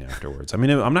disgusting afterwards. I mean,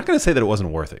 I'm not going to say that it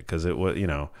wasn't worth it, because it was,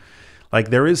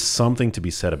 like there is something to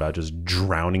be said about just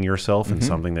drowning yourself in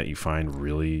something that you find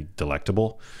really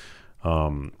delectable.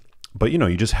 But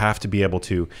you just have to be able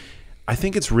to. I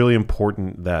think it's really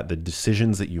important that the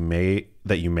decisions that you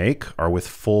make are with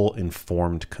full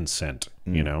informed consent.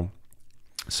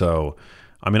 So,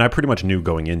 I mean, I pretty much knew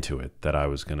going into it that I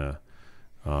was gonna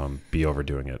be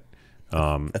overdoing it.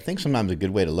 I think sometimes a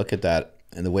good way to look at that,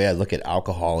 and the way I look at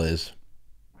alcohol is,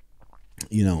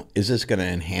 is this going to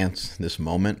enhance this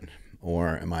moment,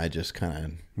 or am I just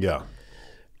kind of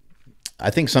I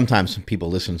think sometimes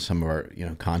people listen to some of our,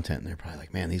 content, and they're probably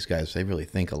like, man, these guys, they really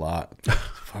think a lot.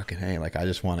 Fucking hey, like I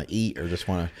just want to eat or just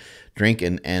want to drink.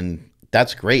 And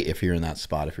that's great if you're in that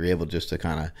spot, if you're able just to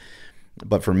kind of,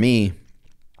 but for me,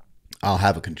 I'll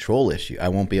have a control issue. I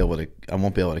won't be able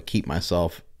to keep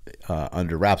myself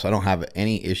under wraps. I don't have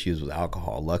any issues with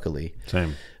alcohol, luckily.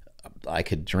 Same. I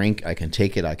could drink, I can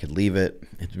take it, I could leave it.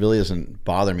 It really doesn't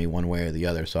bother me one way or the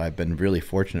other. So I've been really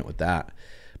fortunate with that.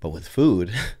 But with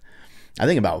food, I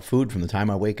think about food from the time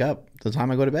I wake up to the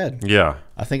time I go to bed. Yeah.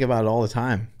 I think about it all the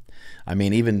time. I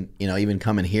mean, even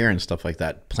coming here and stuff like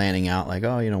that, planning out like,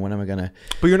 oh, when am I going to...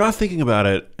 But you're not thinking about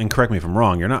it, and correct me if I'm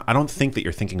wrong, I don't think that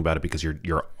you're thinking about it because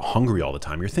you're hungry all the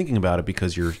time. You're thinking about it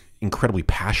because you're incredibly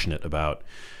passionate about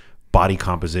body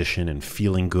composition and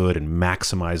feeling good and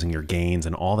maximizing your gains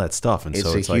and all that stuff. And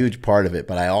it's a huge part of it,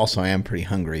 but I also am pretty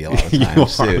hungry a lot of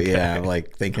times too. Okay. Yeah, I'm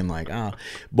like thinking like, oh,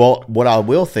 well, what I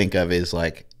will think of is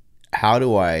like, how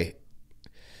do I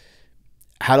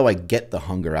get the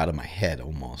hunger out of my head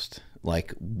almost?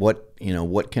 Like what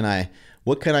can I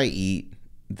eat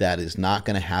that is not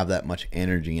going to have that much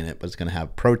energy in it, but it's going to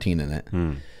have protein in it,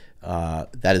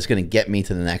 that is going to get me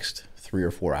to the next 3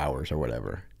 or 4 hours or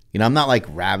whatever. I'm not like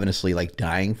ravenously like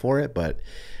dying for it, but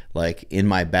like in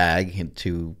my bag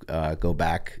to go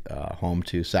back home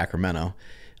to Sacramento,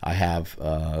 I have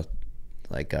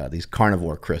these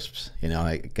carnivore crisps. You know,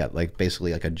 I got like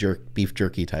basically like a beef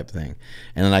jerky type thing,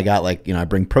 and then I got like, you know, I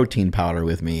bring protein powder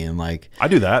with me, and like I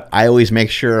do that. I always make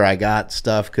sure I got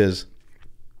stuff because,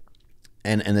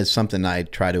 and it's something I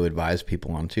try to advise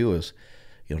people on too is,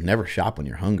 you know, never shop when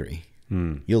you're hungry.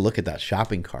 You'll look at that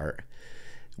shopping cart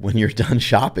when you're done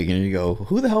shopping and you go,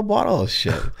 who the hell bought all this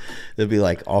shit? There'll be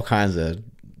like all kinds of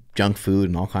junk food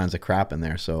and all kinds of crap in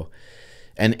there. So,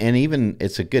 and even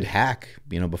it's a good hack,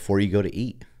 you know, before you go to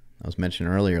eat. I was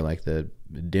mentioning earlier, like the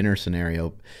dinner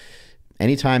scenario.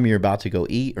 Anytime you're about to go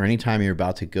eat or anytime you're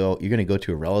going to go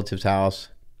to a relative's house,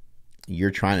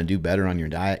 you're trying to do better on your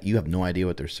diet. You have no idea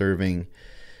what they're serving.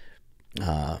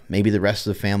 Maybe the rest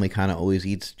of the family kind of always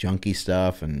eats junky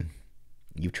stuff, and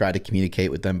you've tried to communicate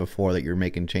with them before that you're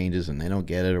making changes and they don't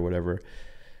get it or whatever.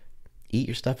 Eat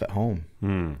your stuff at home.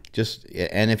 And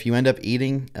if you end up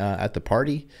eating at the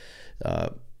party,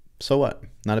 so what?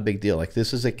 Not a big deal. Like,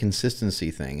 this is a consistency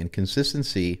thing, and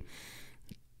consistency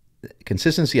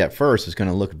at first is going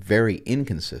to look very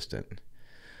inconsistent.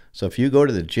 So if you go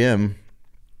to the gym,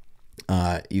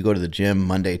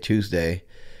 Monday, Tuesday,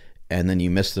 and then you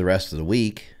miss the rest of the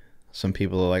week, some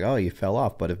people are like, oh, you fell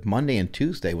off. But if Monday and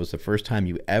Tuesday was the first time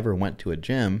you ever went to a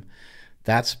gym,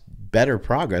 that's better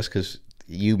progress because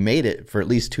you made it for at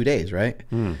least 2 days, right?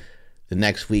 The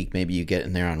next week, maybe you get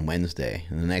in there on Wednesday.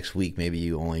 And the next week, maybe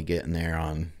you only get in there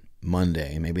on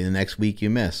Monday. Maybe the next week you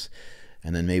miss.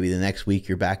 And then maybe the next week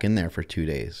you're back in there for 2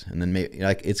 days. And then maybe,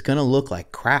 like, it's going to look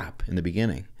like crap in the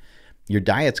beginning. Your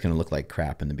diet's going to look like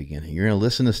crap in the beginning. You're going to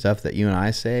listen to stuff that you and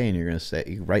I say, and you're going to say,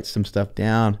 you write some stuff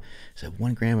down. Say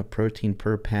 1 gram of protein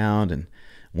per pound, and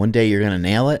one day you're going to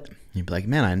nail it. You'll be like,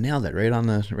 man, I nailed it right on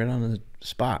the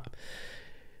spot.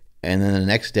 And then the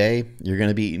next day you're going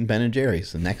to be eating Ben and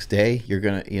Jerry's. The next day you're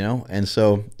going to, you know, and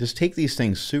so just take these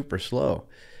things super slow.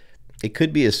 It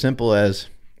could be as simple as,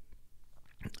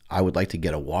 I would like to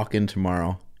get a walk in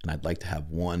tomorrow, and I'd like to have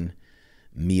one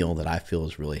meal that I feel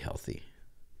is really healthy.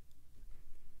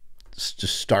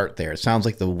 Just start there. It sounds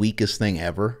like the weakest thing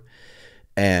ever.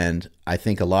 And I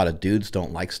think a lot of dudes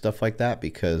don't like stuff like that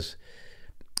because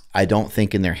I don't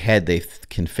think in their head they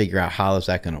can figure out how is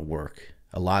that going to work.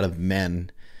 A lot of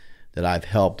men that I've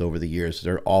helped over the years,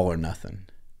 they're all or nothing.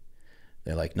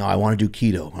 They're like, no, I want to do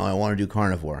keto. No, I want to do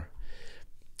carnivore.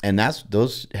 And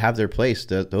those have their place.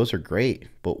 Those are great.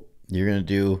 But you're going to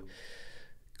do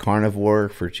carnivore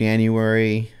for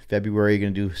January, February, you're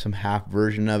going to do some half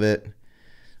version of it.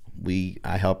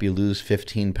 I help you lose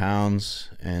 15 pounds,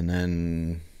 and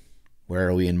then where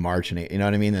are we in March and April? You know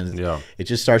what I mean? And it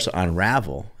just starts to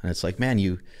unravel, and it's like, man,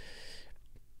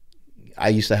 I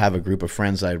used to have a group of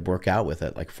friends I'd work out with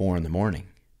at like 4 a.m,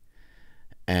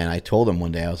 and I told them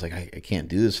one day, I was like, I can't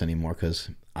do this anymore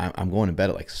because I'm going to bed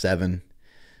at like 7,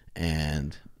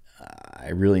 and I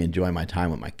really enjoy my time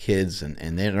with my kids, and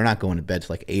they're not going to bed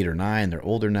till like 8 or 9. They're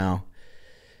older now,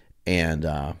 and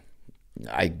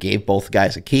I gave both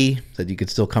guys a key, said you could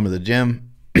still come to the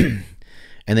gym, and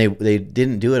they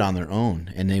didn't do it on their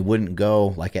own, and they wouldn't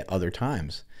go like at other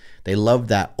times. They loved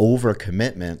that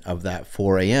overcommitment of that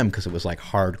 4 a.m. because it was like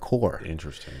hardcore.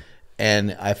 Interesting.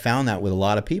 And I found that with a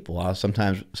lot of people.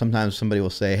 Sometimes somebody will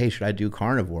say, hey, should I do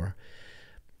carnivore?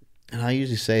 And I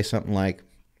usually say something like,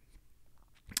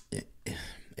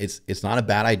 it's not a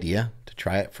bad idea to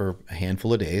try it for a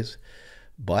handful of days,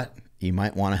 but you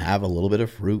might want to have a little bit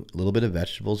of fruit, a little bit of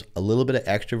vegetables, a little bit of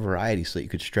extra variety so that you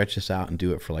could stretch this out and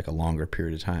do it for like a longer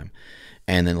period of time.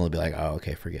 And then they'll be like, oh,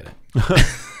 okay, forget it.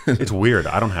 It's weird.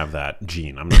 I don't have that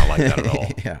gene. I'm not like that at all.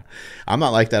 Yeah, I'm not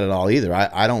like that at all either.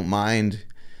 I don't mind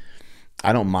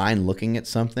looking at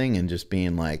something and just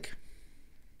being like,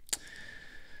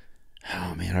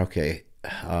 oh man, okay.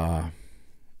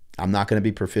 I'm not going to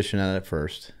be proficient at it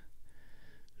first,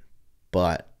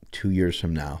 but 2 years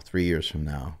from now, 3 years from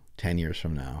now, 10 years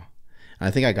from now. And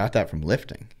I think I got that from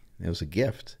lifting. It was a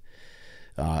gift.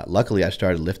 Luckily, I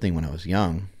started lifting when I was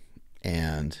young,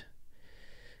 and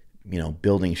you know,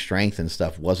 building strength and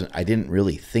stuff I didn't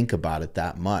really think about it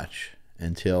that much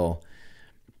until,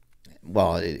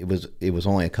 well, it was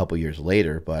only a couple years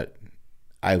later, but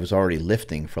I was already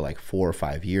lifting for like 4 or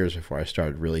 5 years before I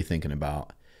started really thinking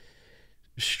about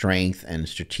strength and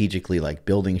strategically like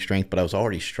building strength. But I was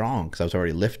already strong because I was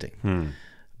already lifting.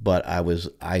 But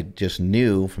I just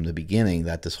knew from the beginning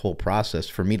that this whole process,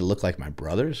 for me to look like my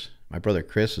brothers, my brother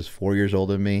Chris is 4 years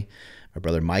older than me. My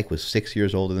brother Mike was 6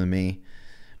 years older than me.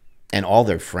 And all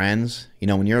their friends, you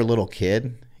know, when you're a little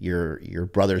kid, your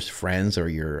brother's friends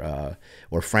or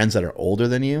friends that are older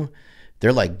than you,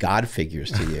 they're like God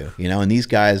figures to you, you know? And these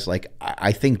guys, like,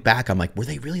 I think back, I'm like, were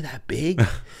they really that big?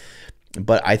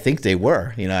 But I think they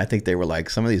were, I think they were like,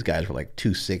 some of these guys were like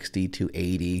 260,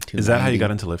 280, 290. Is that how you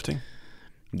got into lifting?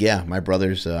 Yeah, my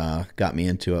brothers got me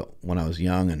into it when I was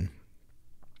young, and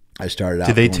I started out.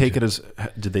 Did they take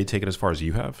it as far as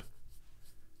you have?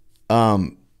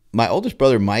 My oldest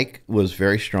brother Mike was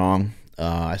very strong.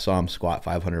 I saw him squat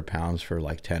 500 pounds for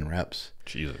like 10 reps.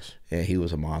 Jesus. Yeah, he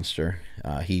was a monster.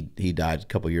 He died a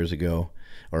couple years ago,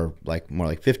 or more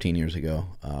like 15 years ago.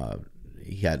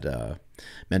 He had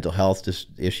mental health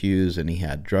issues, and he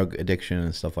had drug addiction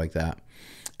and stuff like that.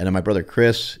 And then my brother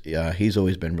Chris, he's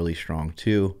always been really strong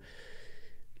too.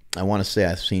 I want to say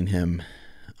I've seen him,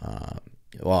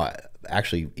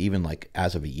 actually even like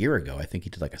as of a year ago, I think he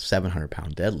did like a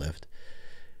 700-pound deadlift,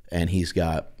 and he's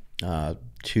got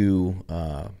 2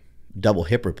 double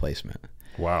hip replacement.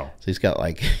 Wow. So he's got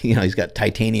like, he's got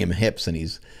titanium hips, and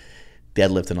he's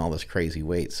deadlifting all this crazy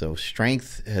weight. So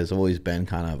strength has always been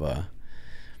kind of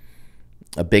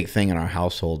a big thing in our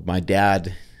household. My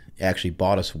dad actually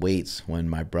bought us weights when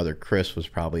my brother Chris was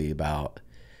probably about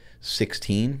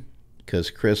 16,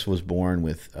 because Chris was born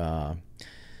with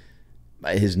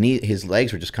his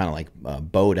legs were just kind of like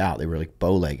bowed out. They were like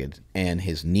bow-legged, and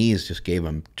his knees just gave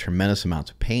him tremendous amounts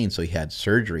of pain. So he had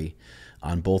surgery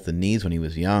on both the knees when he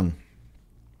was young.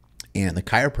 And the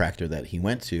chiropractor that he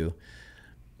went to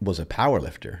was a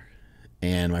powerlifter.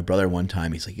 And my brother one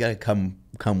time, he's like, "You got to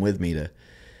come with me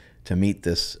to meet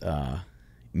this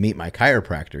meet my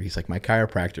chiropractor." He's like, "My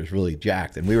chiropractor is really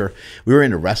jacked." And we were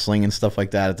into wrestling and stuff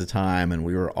like that at the time, and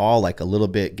we were all like a little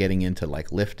bit getting into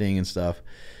like lifting and stuff.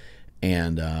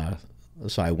 And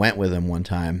so I went with him one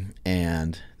time,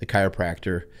 and the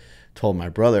chiropractor told my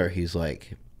brother, he's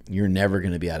like, "You're never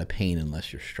going to be out of pain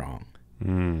unless you're strong."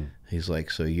 He's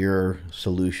like, "So your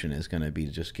solution is going to be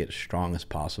to just get as strong as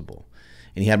possible."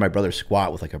 And he had my brother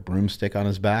squat with like a broomstick on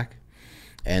his back.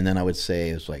 And then I would say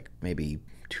it was like maybe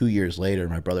 2 years later,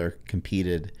 my brother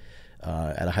competed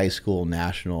at a high school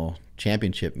national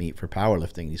championship meet for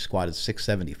powerlifting. He squatted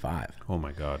 675. Oh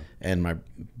my God. And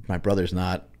my brother's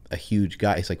not a huge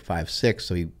guy. He's like 5'6",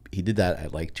 so he did that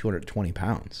at like 220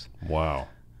 pounds. Wow.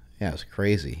 Yeah, it's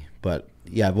crazy. But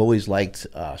yeah, I've always liked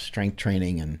strength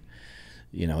training, and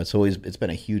it's been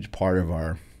a huge part of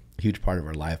our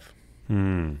life.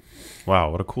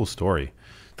 Wow, what a cool story.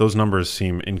 Those numbers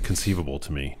seem inconceivable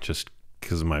to me, just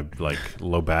because of my like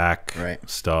low back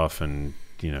stuff, and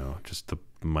just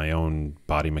my own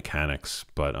body mechanics.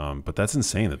 But that's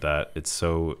insane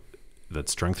that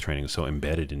strength training is so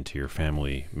embedded into your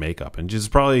family makeup, and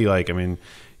just probably like, I mean,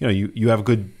 you have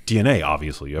good DNA,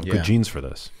 obviously. You have good genes for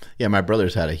this. Yeah, my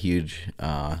brother's had a huge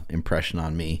impression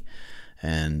on me,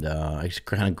 and I just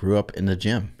kind of grew up in the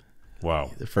gym.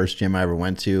 Wow. The first gym I ever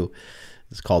went to,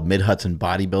 it's called Mid-Hudson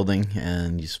Bodybuilding,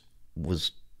 and it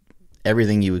was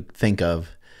everything you would think of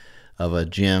a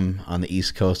gym on the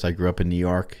East Coast. I grew up in New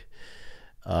York,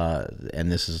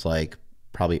 and this is like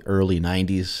probably early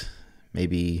 90s,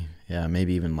 maybe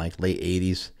even like late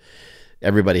 80s.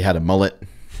 Everybody had a mullet.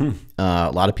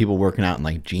 A lot of people working out in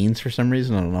like jeans for some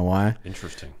reason. I don't know why.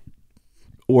 Interesting.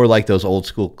 Or like those old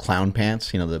school clown pants,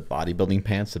 the bodybuilding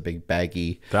pants, the big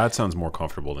baggy. That sounds more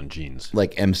comfortable than jeans.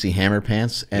 Like MC Hammer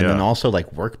pants, and then also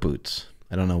like work boots.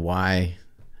 I don't know why.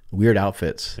 Weird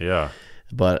outfits. Yeah.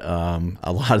 But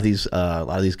a lot of these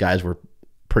guys were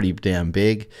pretty damn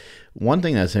big. One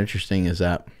thing that's interesting is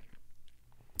that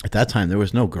at that time there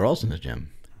was no girls in the gym.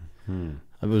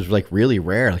 It was like really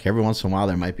rare. Like every once in a while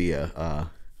there might be a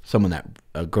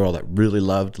girl that really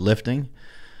loved lifting,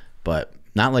 but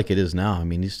not like it is now. I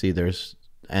mean, you see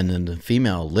and then the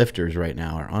female lifters right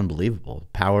now are unbelievable.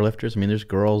 Power lifters. I mean, there's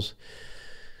girls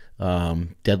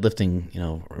deadlifting,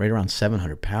 right around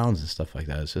 700 pounds and stuff like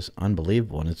that. It's just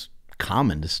unbelievable. And it's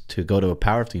common to go to a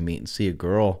powerlifting meet and see a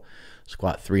girl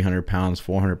squat 300 pounds,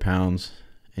 400 pounds.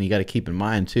 And you got to keep in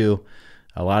mind too,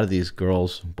 a lot of these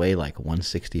girls weigh like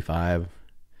 165,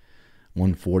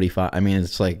 145. I mean,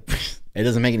 it's like, it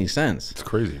doesn't make any sense. It's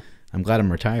crazy. I'm glad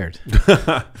I'm retired.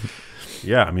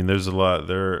 Yeah, I mean, there's a lot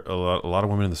of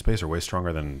women in the space are way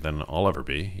stronger than I'll ever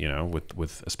be.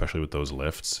 With especially with those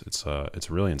lifts, it's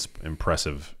really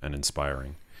impressive and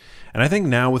inspiring. And I think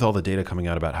now with all the data coming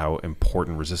out about how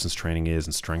important resistance training is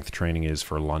and strength training is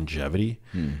for longevity,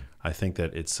 I think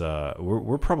that it's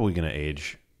we're probably going to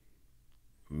age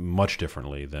much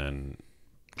differently than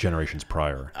generations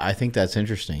prior. I think that's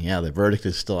interesting. Yeah, the verdict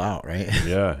is still out, right?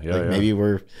 Yeah. Maybe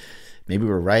we're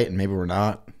right and maybe we're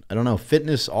not. I don't know.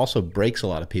 Fitness also breaks a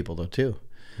lot of people though too.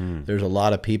 There's a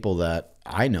lot of people that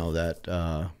I know that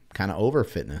kind of over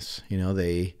fitness.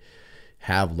 They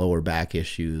have lower back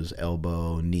issues,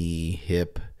 elbow, knee,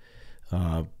 hip.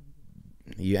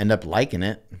 You end up liking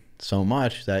it. so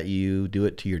much that you do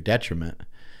it to your detriment.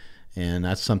 And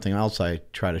that's something else I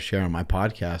try to share on my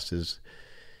podcast is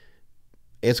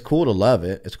it's cool to love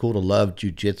it. It's cool to love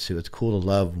jujitsu. It's cool to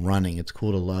love running. It's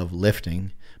cool to love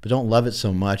lifting. But don't love it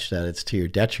so much that it's to your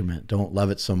detriment. Don't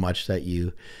love it so much that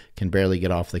you can barely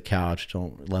get off the couch.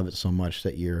 Don't love it so much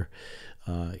that you're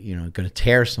going to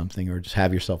tear something or just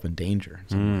have yourself in danger.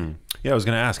 Yeah, I was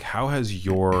going to ask, how has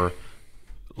your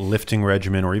lifting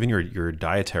regimen or even your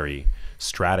dietary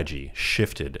strategy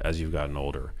shifted as you've gotten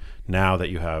older, now that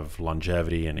you have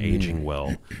longevity and aging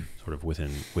well sort of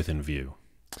within view?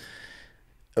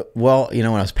 Well, when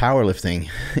I was powerlifting,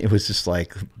 it was just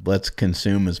like, let's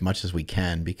consume as much as we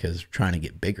can because we're trying to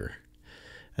get bigger.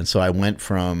 And so I went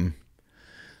from,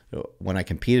 when I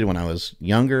competed when I was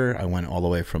younger, I went all the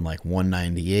way from like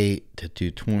 198 to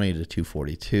 220 to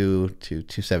 242 to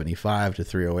 275 to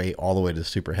 308, all the way to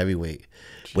super heavyweight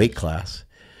weight class.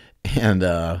 And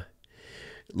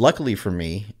luckily for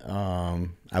me,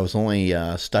 I was only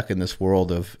stuck in this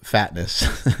world of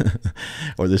fatness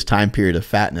or this time period of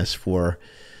fatness for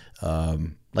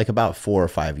like about 4 or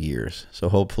 5 years. So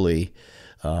hopefully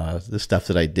the stuff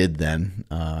that I did then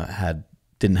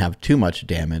didn't have too much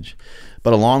damage.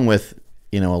 But along with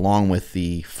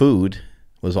the food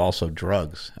was also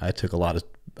drugs. I took a lot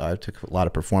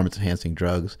of performance enhancing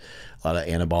drugs, a lot of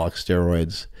anabolic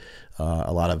steroids,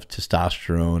 a lot of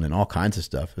testosterone and all kinds of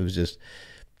stuff.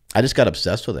 I just got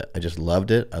obsessed with it. I just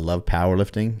loved it. I love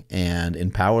powerlifting, and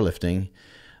in powerlifting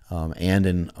and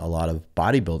in a lot of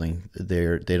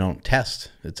bodybuilding, they don't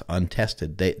test. It's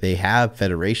untested. They have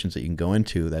federations that you can go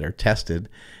into that are tested,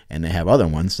 and they have other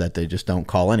ones that they just don't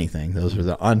call anything. Those are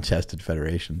the untested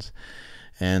federations.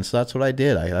 And so that's what I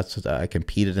did. I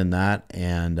competed in that,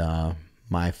 and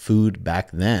my food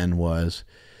back then was,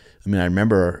 I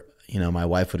remember, my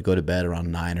wife would go to bed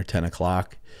around 9 or 10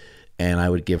 o'clock, and I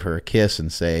would give her a kiss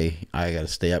and say, I got to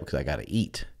stay up because I got to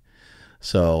eat.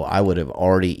 So I would have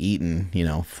already eaten,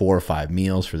 4 or 5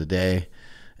 meals for the day.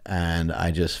 And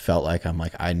I just felt like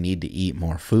I need to eat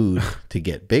more food to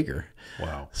get bigger.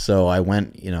 Wow. So I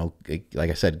went, like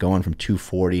I said, going from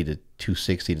 240 to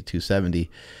 260 to 270.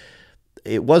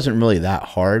 It wasn't really that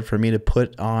hard for me to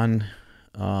put on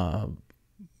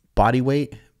body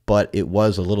weight, but it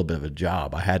was a little bit of a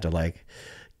job. I had to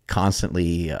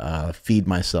constantly feed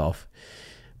myself.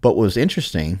 But what was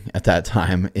interesting at that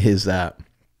time is that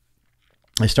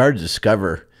I started to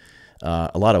discover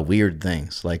a lot of weird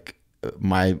things. Like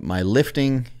my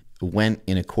lifting went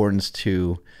in accordance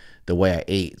to the way I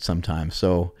ate sometimes.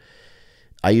 So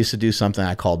I used to do something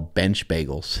I called bench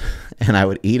bagels, and I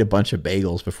would eat a bunch of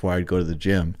bagels before I'd go to the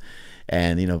gym.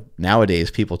 And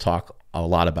nowadays people talk a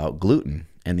lot about gluten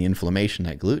and the inflammation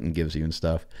that gluten gives you and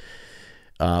stuff.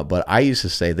 But I used to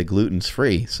say the gluten's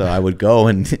free. So I would go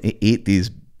and eat these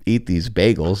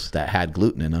bagels that had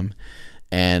gluten in them.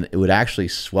 And it would actually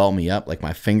swell me up. Like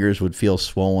my fingers would feel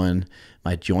swollen.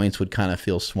 My joints would kind of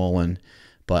feel swollen.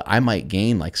 But I might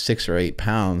gain like 6 or 8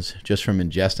 pounds just from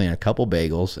ingesting a couple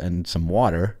bagels and some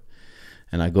water.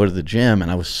 And I go to the gym and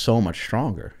I was so much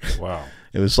stronger. Wow.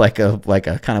 It was like a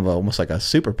kind of almost like a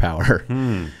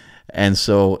superpower. And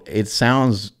so it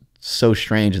sounds so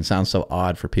strange and sounds so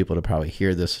odd for people to probably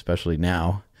hear this, especially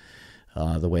now.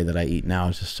 The way that I eat now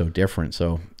is just so different.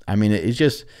 So, it's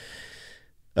just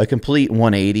a complete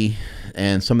 180,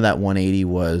 and some of that 180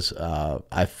 was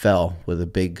I fell with a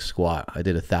big squat. I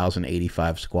did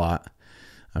 1,085 squat.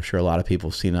 I'm sure a lot of people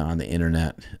have seen it on the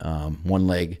internet. One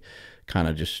leg kind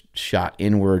of just shot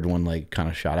inward, one leg kind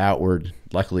of shot outward.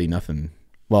 Luckily, nothing.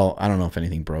 Well, I don't know if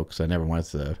anything broke because I never went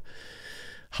to the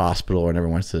hospital or never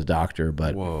went to the doctor.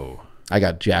 But whoa, I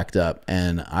got jacked up,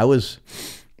 and I was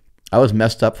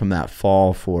messed up from that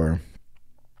fall for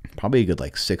probably a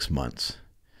good 6 months.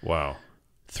 Wow.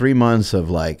 3 months of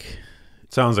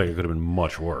sounds like it could have been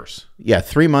much worse. Yeah,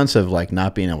 3 months of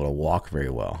not being able to walk very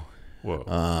well. Whoa.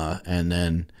 And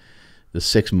then the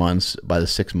 6 months, by the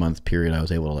 6 month period, I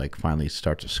was able to finally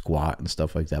start to squat and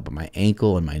stuff like that. But my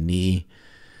ankle and my knee,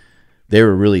 they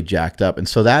were really jacked up. And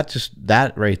so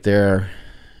that right there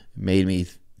made me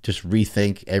just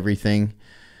rethink everything.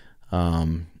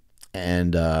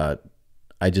 And I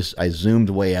zoomed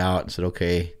way out and said,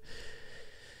 okay,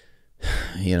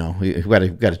 we've got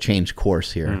to change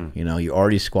course here. You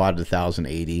already squatted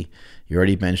 1,080. You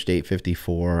already benched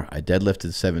 854. I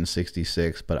deadlifted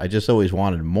 766, but I just always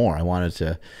wanted more. I wanted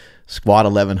to squat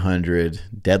 1,100,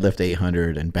 deadlift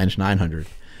 800, and bench 900. And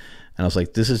I was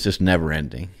like, this is just never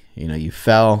ending. You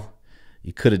fell,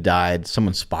 you could have died.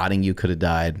 Someone spotting you could have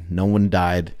died. No one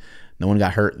died. No one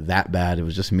got hurt that bad. It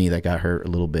was just me that got hurt a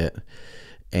little bit.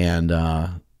 And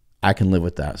I can live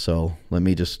with that. So let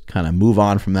me just kind of move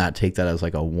on from that, take that as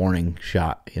like a warning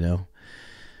shot, you know?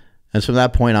 And so from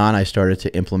that point on, I started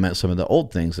to implement some of the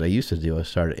old things that I used to do. I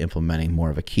started implementing more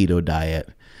of a keto diet.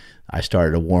 I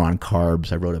started a war on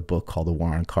carbs. I wrote a book called The War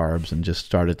on Carbs and just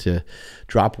started to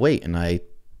drop weight.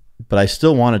 But I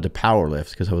still wanted to power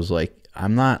lift because I was like,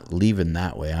 I'm not leaving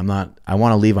that way. I want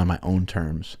to leave on my own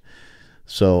terms.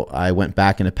 So I went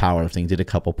back into powerlifting, did a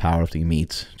couple powerlifting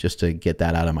meets just to get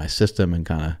that out of my system and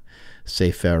kind of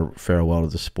say farewell to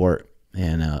the sport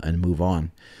and move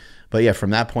on. But yeah, from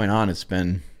that point on,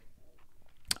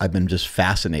 I've been just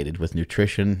fascinated with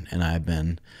nutrition, and I've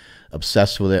been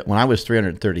obsessed with it. When I was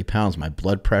 330 pounds, my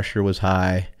blood pressure was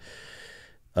high.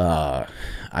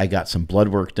 I got some blood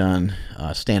work done.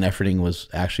 Stan Efferding was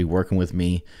actually working with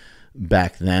me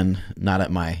back then, not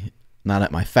at my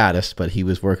fattest, but he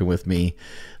was working with me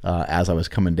as I was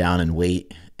coming down in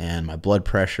weight, and my blood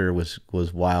pressure was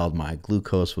wild. My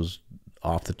glucose was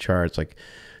off the charts. Like,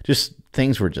 just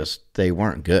things were they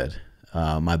weren't good.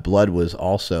 My blood was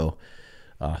also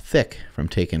thick from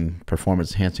taking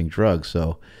performance enhancing drugs.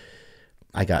 So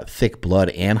I got thick blood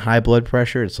and high blood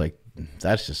pressure. It's like,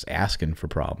 that's just asking for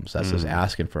problems. That's just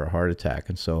asking for a heart attack.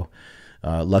 And so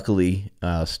luckily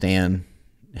Stan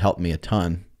helped me a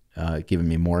ton, giving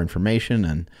me more information.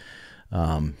 And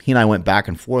he and I went back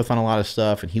and forth on a lot of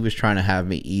stuff, and he was trying to have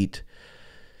me eat,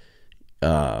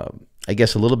 I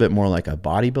guess, a little bit more like a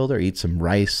bodybuilder, eat some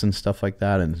rice and stuff like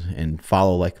that, and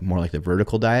follow like more like the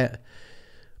vertical diet.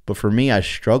 But for me, I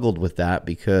struggled with that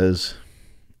because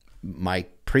my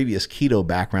previous keto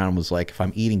background was like, if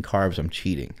I'm eating carbs, I'm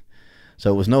cheating.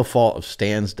 So it was no fault of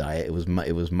Stan's diet.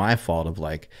 It was my fault of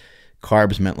like,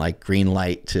 carbs meant like green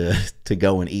light to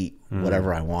go and eat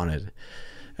whatever I wanted.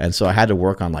 And so I had to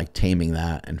work on like taming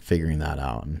that and figuring that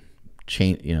out, and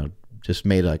change, just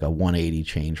made like a 180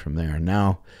 change from there. And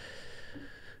now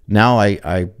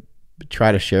I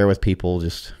try to share with people,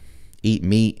 just eat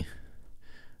meat,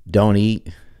 don't eat,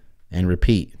 and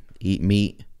repeat. Eat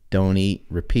meat, don't eat,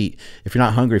 repeat. If you're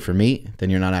not hungry for meat, then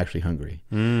you're not actually hungry.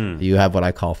 You have what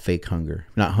I call fake hunger.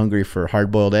 If you're not hungry for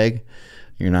hard-boiled egg,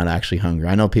 you're not actually hungry.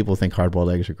 I know people think hard-boiled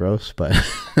eggs are gross, but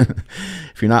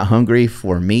if you're not hungry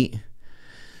for meat,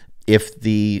 if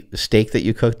the steak that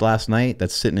you cooked last night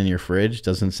that's sitting in your fridge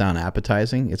doesn't sound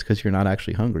appetizing, it's because you're not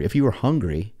actually hungry. If you were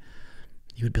hungry,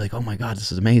 you would be like, oh my God,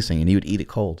 this is amazing, and you would eat it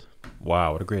cold.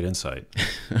 Wow, what a great insight.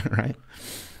 Right?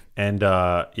 And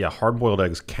yeah, hard-boiled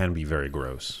eggs can be very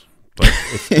gross. But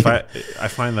if I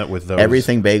find that with those...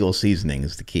 Everything bagel seasoning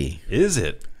is the key. Is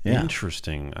it? Yeah.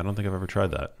 Interesting. I don't think I've ever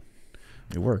tried that.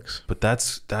 It works. But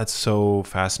that's so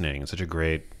fascinating. It's such a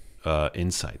great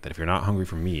insight that if you're not hungry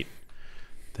for meat,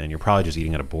 then you're probably just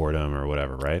eating out of boredom or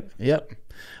whatever, right? Yep.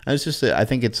 And it's just, I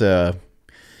think it's just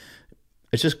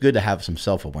good to have some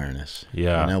self-awareness.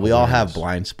 Yeah. We all have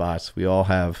blind spots. We all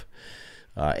have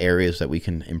areas that we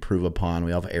can improve upon.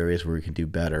 We all have areas where we can do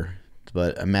better.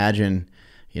 But imagine,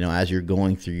 as you're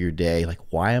going through your day, like,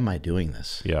 why am I doing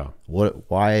this? Yeah.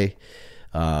 Why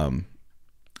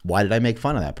did I make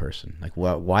fun of that person? Like,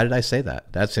 why did I say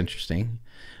that? That's interesting.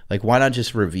 Like, why not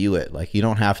just review it? Like, you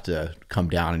don't have to come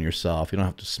down on yourself. You don't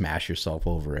have to smash yourself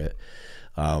over it.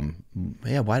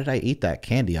 Yeah, why did I eat that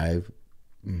candy? I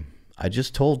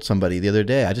just told somebody the other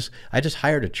day, I just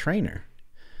hired a trainer.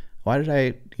 Why did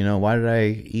I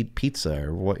eat pizza,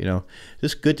 or what,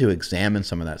 just good to examine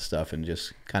some of that stuff and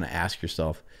just kind of ask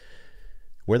yourself,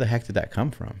 where the heck did that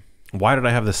come from? Why did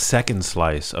I have the second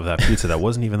slice of that pizza that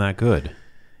wasn't even that good?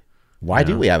 Why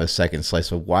do we have a second slice?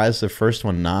 So why is the first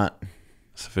one not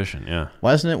sufficient? Yeah.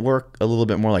 Why doesn't it work a little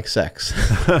bit more like sex?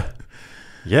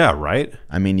 Yeah, right?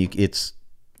 I mean,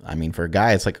 for a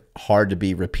guy, it's like hard to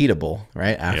be repeatable,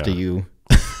 right? After you...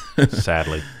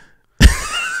 Sadly.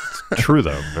 It's true,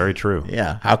 though. Very true.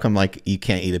 Yeah. How come, like, you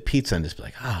can't eat a pizza and just be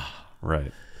like,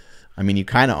 Right. I mean, you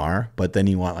kind of are, but then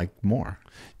you want, like, more.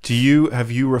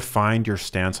 Have you refined your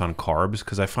stance on carbs?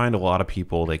 Because I find a lot of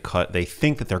people, they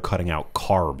think that they're cutting out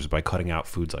carbs by cutting out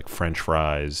foods like French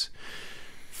fries,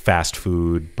 fast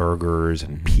food, burgers,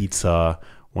 and pizza,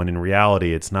 when in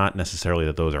reality, it's not necessarily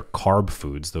that those are carb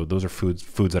foods. Those are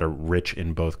foods that are rich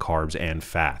in both carbs and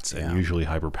fats, and usually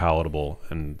hyperpalatable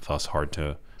and thus hard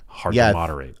to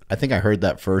moderate. I think I heard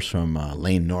that first from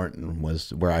Lane Norton,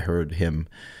 was where I heard him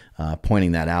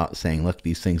pointing that out, saying, look,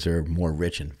 these things are more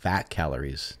rich in fat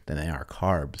calories than they are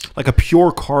carbs. Like a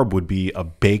pure carb would be a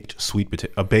baked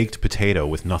potato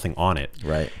with nothing on it.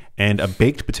 Right. And a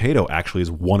baked potato actually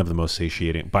is one of the most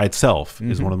satiating, by itself,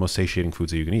 is one of the most satiating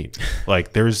foods that you can eat.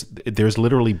 Like there's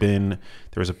literally been,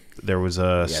 there was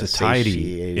a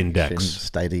satiety index.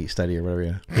 Study or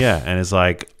whatever, Yeah, and it's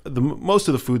like most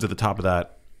of the foods at the top of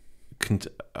that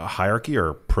a hierarchy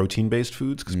are protein-based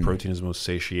foods, because protein is the most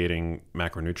satiating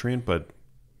macronutrient, but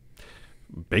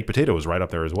baked potato is right up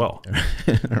there as well.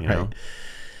 Right. You know?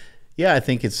 Yeah, I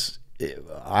think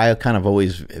I kind of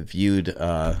always viewed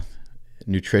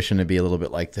nutrition to be a little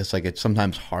bit like this. Like, it's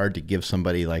sometimes hard to give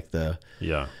somebody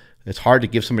it's hard to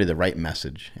give somebody the right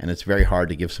message, and it's very hard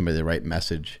to give somebody the right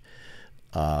message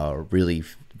really,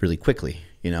 really quickly.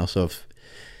 You know, so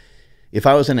if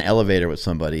I was in an elevator with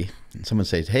somebody and someone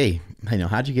says, hey,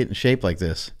 how'd you get in shape like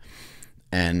this?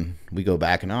 And we go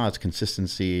back and, it's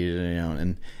consistency, you know,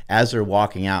 and as they're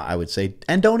walking out, I would say,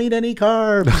 and don't eat any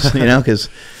carbs, you know, because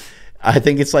I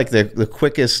think it's like the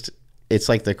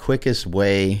quickest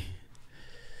way.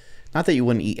 Not that you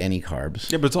wouldn't eat any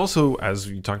carbs. Yeah, but it's also, as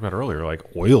you talked about earlier, like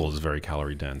oil is very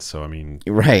calorie dense. So, I mean,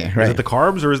 right. Is it the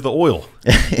carbs or is the oil?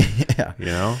 Yeah. You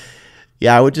know?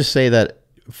 Yeah, I would just say that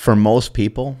for most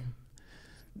people,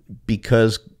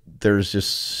 because there's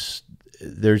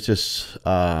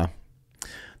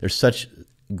such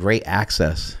great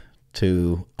access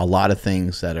to a lot of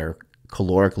things that are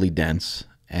calorically dense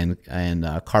and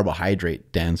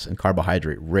carbohydrate dense and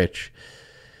carbohydrate rich,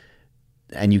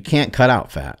 and you can't cut out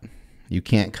fat. You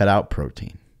can't cut out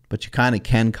protein, but you kind of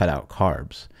can cut out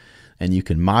carbs, and you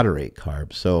can moderate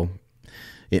carbs. So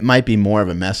it might be more of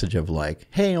a message of like,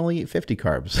 hey, only eat 50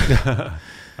 carbs.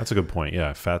 That's a good point.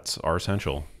 Yeah, fats are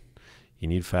essential. You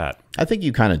need fat. I think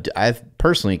I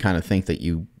personally kind of think that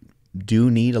you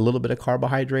do need a little bit of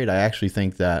carbohydrate. I actually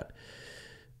think that,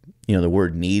 you know, the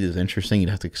word need is interesting.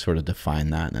 You'd have to sort of define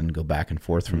that and then go back and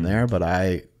forth from there. But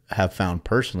I have found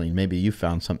personally, maybe you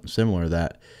found something similar,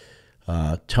 that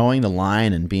towing the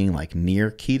line and being like near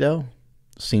keto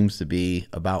seems to be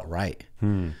about right.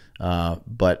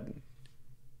 But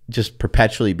just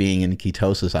perpetually being in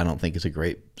ketosis, I don't think is a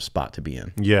great spot to be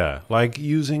in. Yeah, like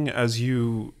using, as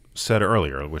you said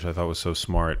earlier, which I thought was so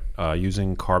smart,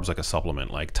 using carbs like a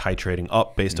supplement, like titrating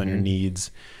up based on your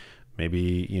needs.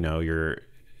 Maybe, you know,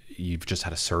 you've just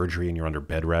had a surgery and you're under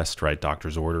bed rest, right?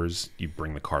 Doctor's orders, you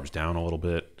bring the carbs down a little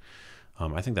bit.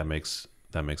 I think that makes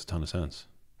a ton of sense.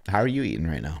 How are you eating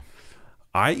right now?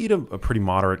 I eat a pretty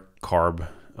moderate carb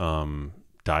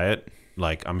diet.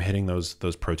 Like, I'm hitting those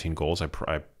protein goals. I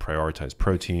prioritize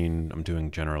protein. I'm doing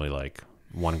generally like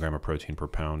 1 gram of protein per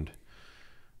pound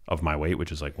of my weight,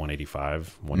 which is like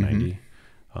 185, 190.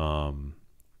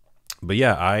 But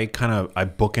yeah, I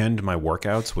bookend my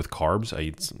workouts with carbs. I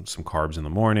eat some carbs in the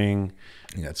morning.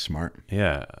 Yeah, that's smart.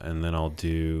 Yeah, and then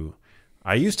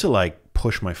I used to like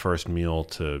push my first meal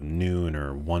to noon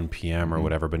or 1 p.m. or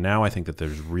whatever, but now I think that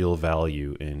there's real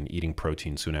value in eating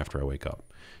protein soon after I wake up.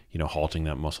 You know, halting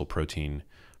that muscle protein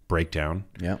breakdown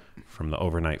from the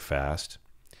overnight fast.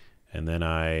 And then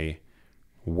I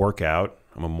work out.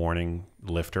 I'm a morning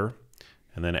lifter.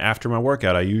 And then after my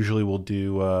workout, I usually will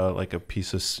do like a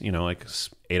piece of, you know, like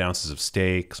 8 ounces of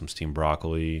steak, some steamed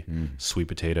broccoli, sweet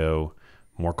potato,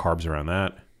 more carbs around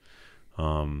that.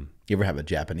 You ever have a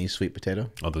Japanese sweet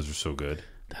potato? Oh, those are so good.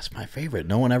 That's my favorite.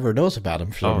 No one ever knows about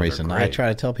them for some reason. I try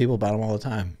to tell people about them all the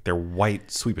time. They're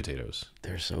white sweet potatoes.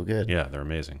 They're so good. Yeah, they're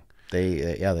amazing.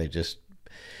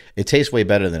 It tastes way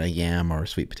better than a yam or a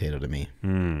sweet potato to me.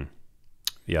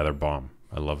 Yeah, they're bomb.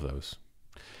 I love those.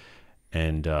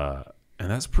 And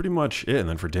that's pretty much it. And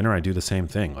then for dinner, I do the same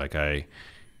thing. Like I've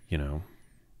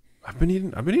been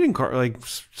eating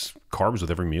carbs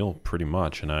with every meal pretty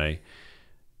much. And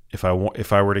if I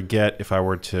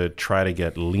were to try to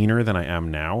get leaner than I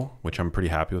am now, which I'm pretty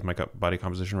happy with my body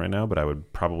composition right now, but I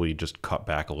would probably just cut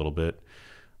back a little bit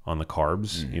on the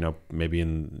carbs, you know, maybe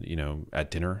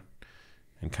at dinner,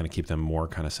 and kind of keep them more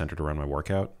kind of centered around my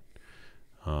workout.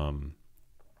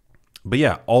 But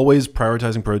yeah, always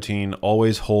prioritizing protein,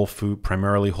 always whole food,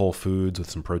 primarily whole foods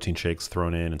with some protein shakes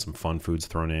thrown in and some fun foods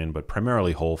thrown in, but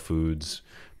primarily whole foods,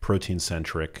 protein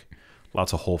centric,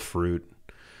 lots of whole fruit,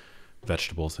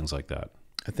 vegetables, things like that.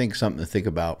 I think something to think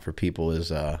about for people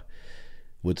is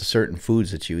with the certain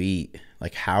foods that you eat,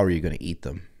 like how are you going to eat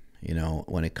them? You know,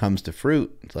 when it comes to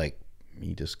fruit, it's like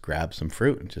you just grab some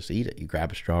fruit and just eat it. You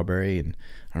grab a strawberry and,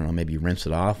 I don't know, maybe you rinse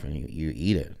it off and you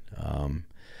eat it.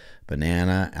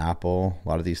 Banana, apple, a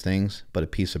lot of these things, but a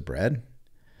piece of bread.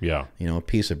 Yeah. You know, a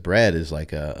piece of bread is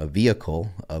like a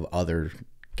vehicle of other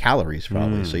calories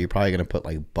probably. So you're probably going to put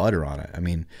like butter on it. I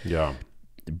mean, yeah.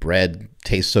 Bread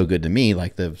tastes so good to me,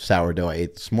 like the sourdough I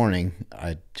ate this morning.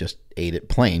 I just ate it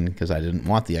plain because I didn't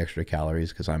want the extra calories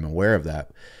because I'm aware of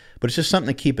that. But it's just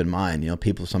something to keep in mind. You know,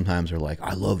 people sometimes are like,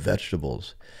 I love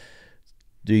vegetables.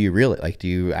 Do you really? Like, do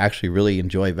you actually really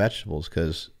enjoy vegetables?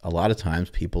 Because a lot of times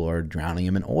people are drowning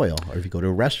them in oil. Or if you go to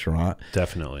a restaurant,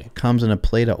 definitely it comes in a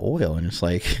plate of oil, and it's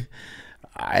like,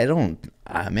 I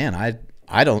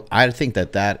I think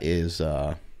that is,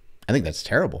 I think that's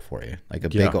terrible for you. Like a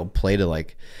big old plate of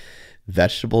like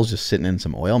vegetables just sitting in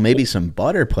some oil, maybe some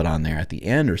butter put on there at the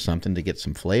end or something to get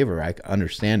some flavor. I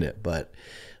understand it, but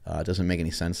it doesn't make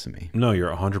any sense to me. No,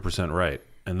 you're 100% right.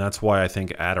 And that's why I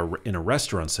think in a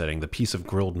restaurant setting, the piece of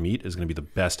grilled meat is going to be the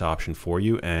best option for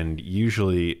you. And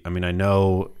usually, I mean, I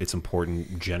know it's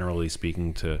important, generally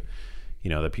speaking, to,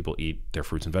 that people eat their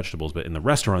fruits and vegetables. But in the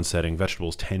restaurant setting,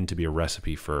 vegetables tend to be a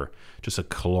recipe for just a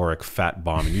caloric fat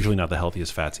bomb, and usually not the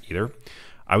healthiest fats either.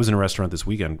 I was in a restaurant this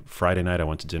weekend. Friday night, I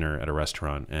went to dinner at a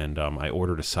restaurant, and I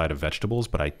ordered a side of vegetables,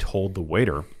 but I told the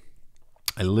waiter,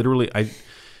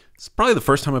 it's probably the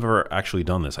first time I've ever actually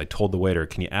done this. I told the waiter,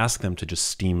 can you ask them to just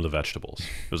steam the vegetables?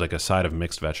 It was like a side of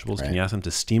mixed vegetables. Right. Can you ask them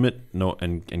to steam it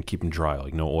and keep them dry,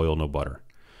 like no oil, no butter?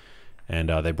 And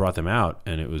they brought them out,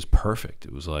 and it was perfect.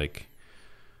 It was like,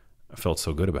 I felt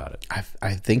so good about it.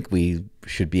 I think we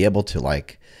should be able to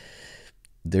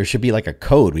there should be like a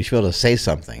code. We should be able to say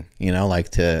something, like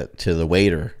to the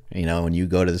waiter, when you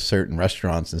go to certain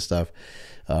restaurants and stuff,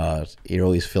 you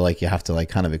always feel like you have to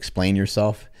kind of explain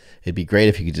yourself. It'd be great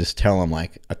if you could just tell them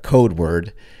like a code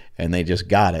word and they just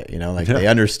got it, they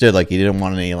understood, like you didn't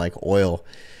want any like oil.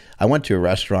 I went to a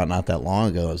restaurant not that long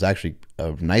ago. It was actually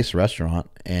a nice restaurant,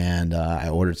 and I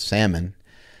ordered salmon,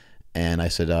 and I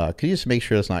said, could you just make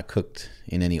sure it's not cooked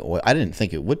in any oil? I didn't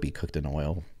think it would be cooked in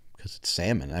oil because it's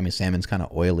salmon. I mean, salmon's kind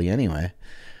of oily anyway.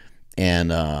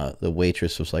 And the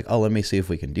waitress was like, oh, let me see if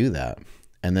we can do that.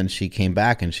 And then she came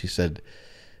back and she said,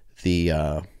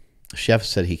 the chef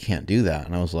said he can't do that.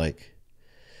 And I was like,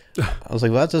 well,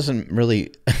 that doesn't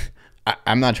really,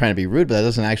 I'm not trying to be rude, but that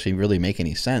doesn't actually really make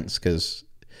any sense, because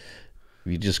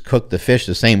you just cook the fish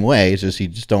the same way. It's just you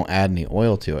just don't add any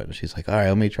oil to it. And she's like, all right,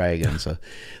 let me try again. So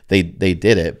they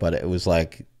did it, but it was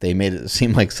like they made it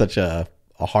seem like such a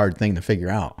hard thing to figure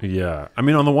out. Yeah, I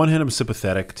mean, on the one hand, I'm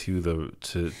sympathetic to the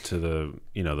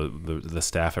the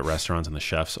staff at restaurants and the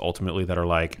chefs ultimately that are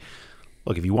like,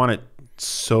 look, if you want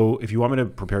me to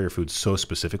prepare your food so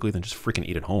specifically, then just freaking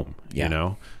eat at home.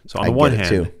 Yeah. So on the one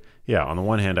hand, yeah, on the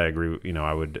one hand, I agree.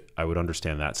 I would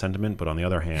understand that sentiment, but on the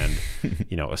other hand,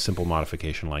 a simple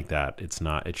modification like that, it's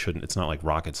not like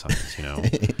rocket science, Yeah.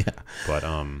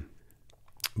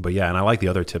 But yeah, and I like the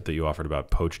other tip that you offered about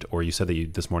poached, or you said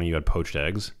that this morning you had poached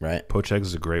eggs. Right. Poached eggs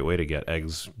is a great way to get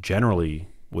eggs generally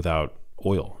without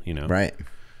oil, Right.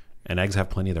 And eggs have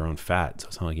plenty of their own fat, so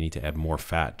it's not like you need to add more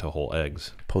fat to whole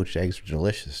eggs. Poached eggs are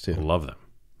delicious too. I love them.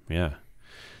 Yeah.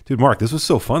 Dude, Mark, this was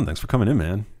so fun. Thanks for coming in,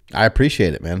 man. I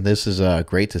appreciate it, man. This is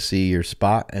great to see your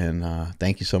spot, and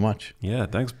thank you so much. Yeah,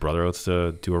 thanks, brother. Let's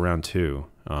do a round two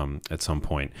at some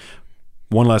point.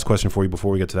 One last question for you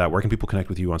before we get to that. Where can people connect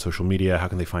with you on social media? How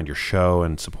can they find your show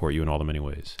and support you in all the many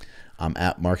ways? I'm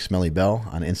at Mark Smelly Bell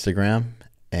on Instagram,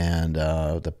 and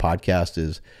the podcast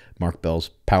is Mark Bell's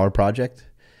Power Project.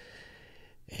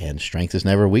 And strength is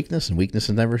never weakness, and weakness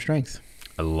is never strength.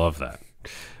 I love that.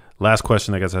 Last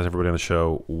question I guess I ask everybody on the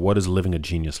show. What does living a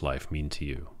genius life mean to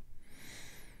you?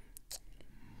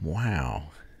 Wow.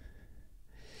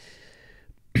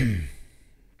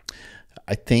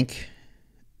 I think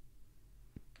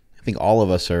all of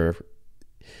us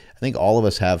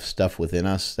have stuff within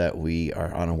us that we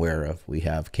are unaware of. We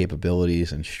have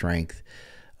capabilities and strength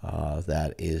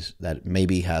that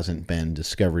maybe hasn't been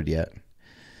discovered yet.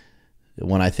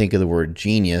 When I think of the word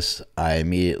genius, I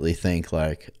immediately think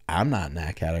like, I'm not in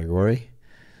that category.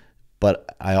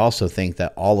 But I also think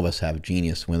that all of us have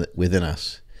genius within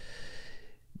us.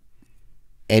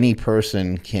 Any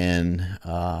person can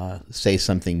say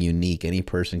something unique. Any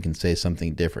person can say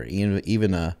something different.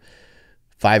 Even a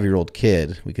 5-year-old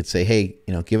kid, we could say, hey,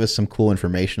 give us some cool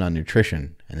information on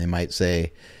nutrition. And they might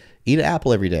say, eat an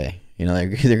apple every day. They're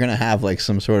going to have like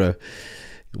some sort of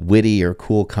witty or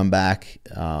cool comeback.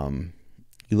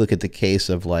 You look at the case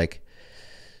of like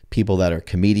people that are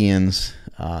comedians,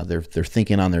 they're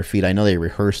thinking on their feet. I know they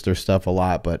rehearse their stuff a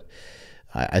lot, but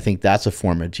I think that's a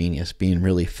form of genius, being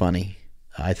really funny.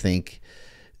 I think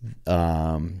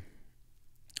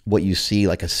what you see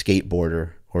like a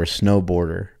skateboarder or a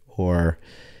snowboarder or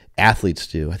athletes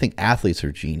do, I think athletes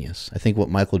are genius. I think what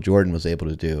Michael Jordan was able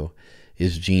to do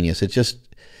is genius. It's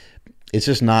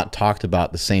just not talked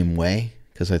about the same way,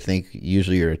 because I think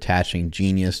usually you're attaching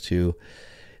genius to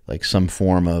like some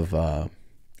form of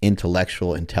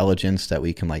intellectual intelligence that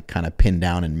we can like kind of pin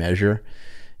down and measure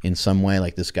in some way.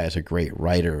 Like this guy's a great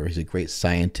writer or he's a great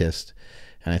scientist.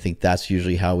 And I think that's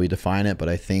usually how we define it. But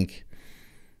I think,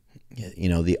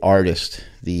 the artist,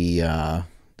 the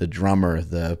drummer,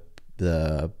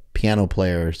 the piano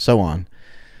player, so on,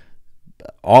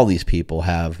 all these people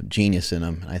have genius in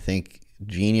them. I think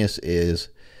genius is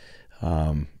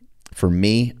For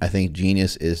me, I think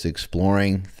genius is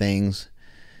exploring things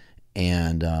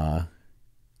and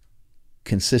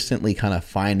consistently kind of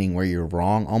finding where you're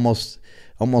wrong, almost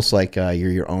like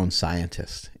you're your own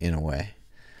scientist in a way.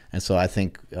 And so I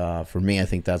think for me, I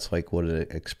think that's like what an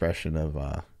expression of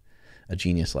a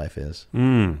genius life is.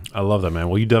 I love that, man.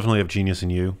 Well, you definitely have genius in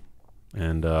you.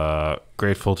 And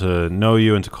grateful to know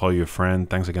you and to call you a friend.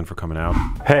 Thanks again for coming out.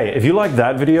 Hey, if you liked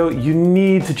that video, you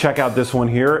need to check out this one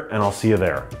here, and I'll see you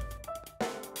there.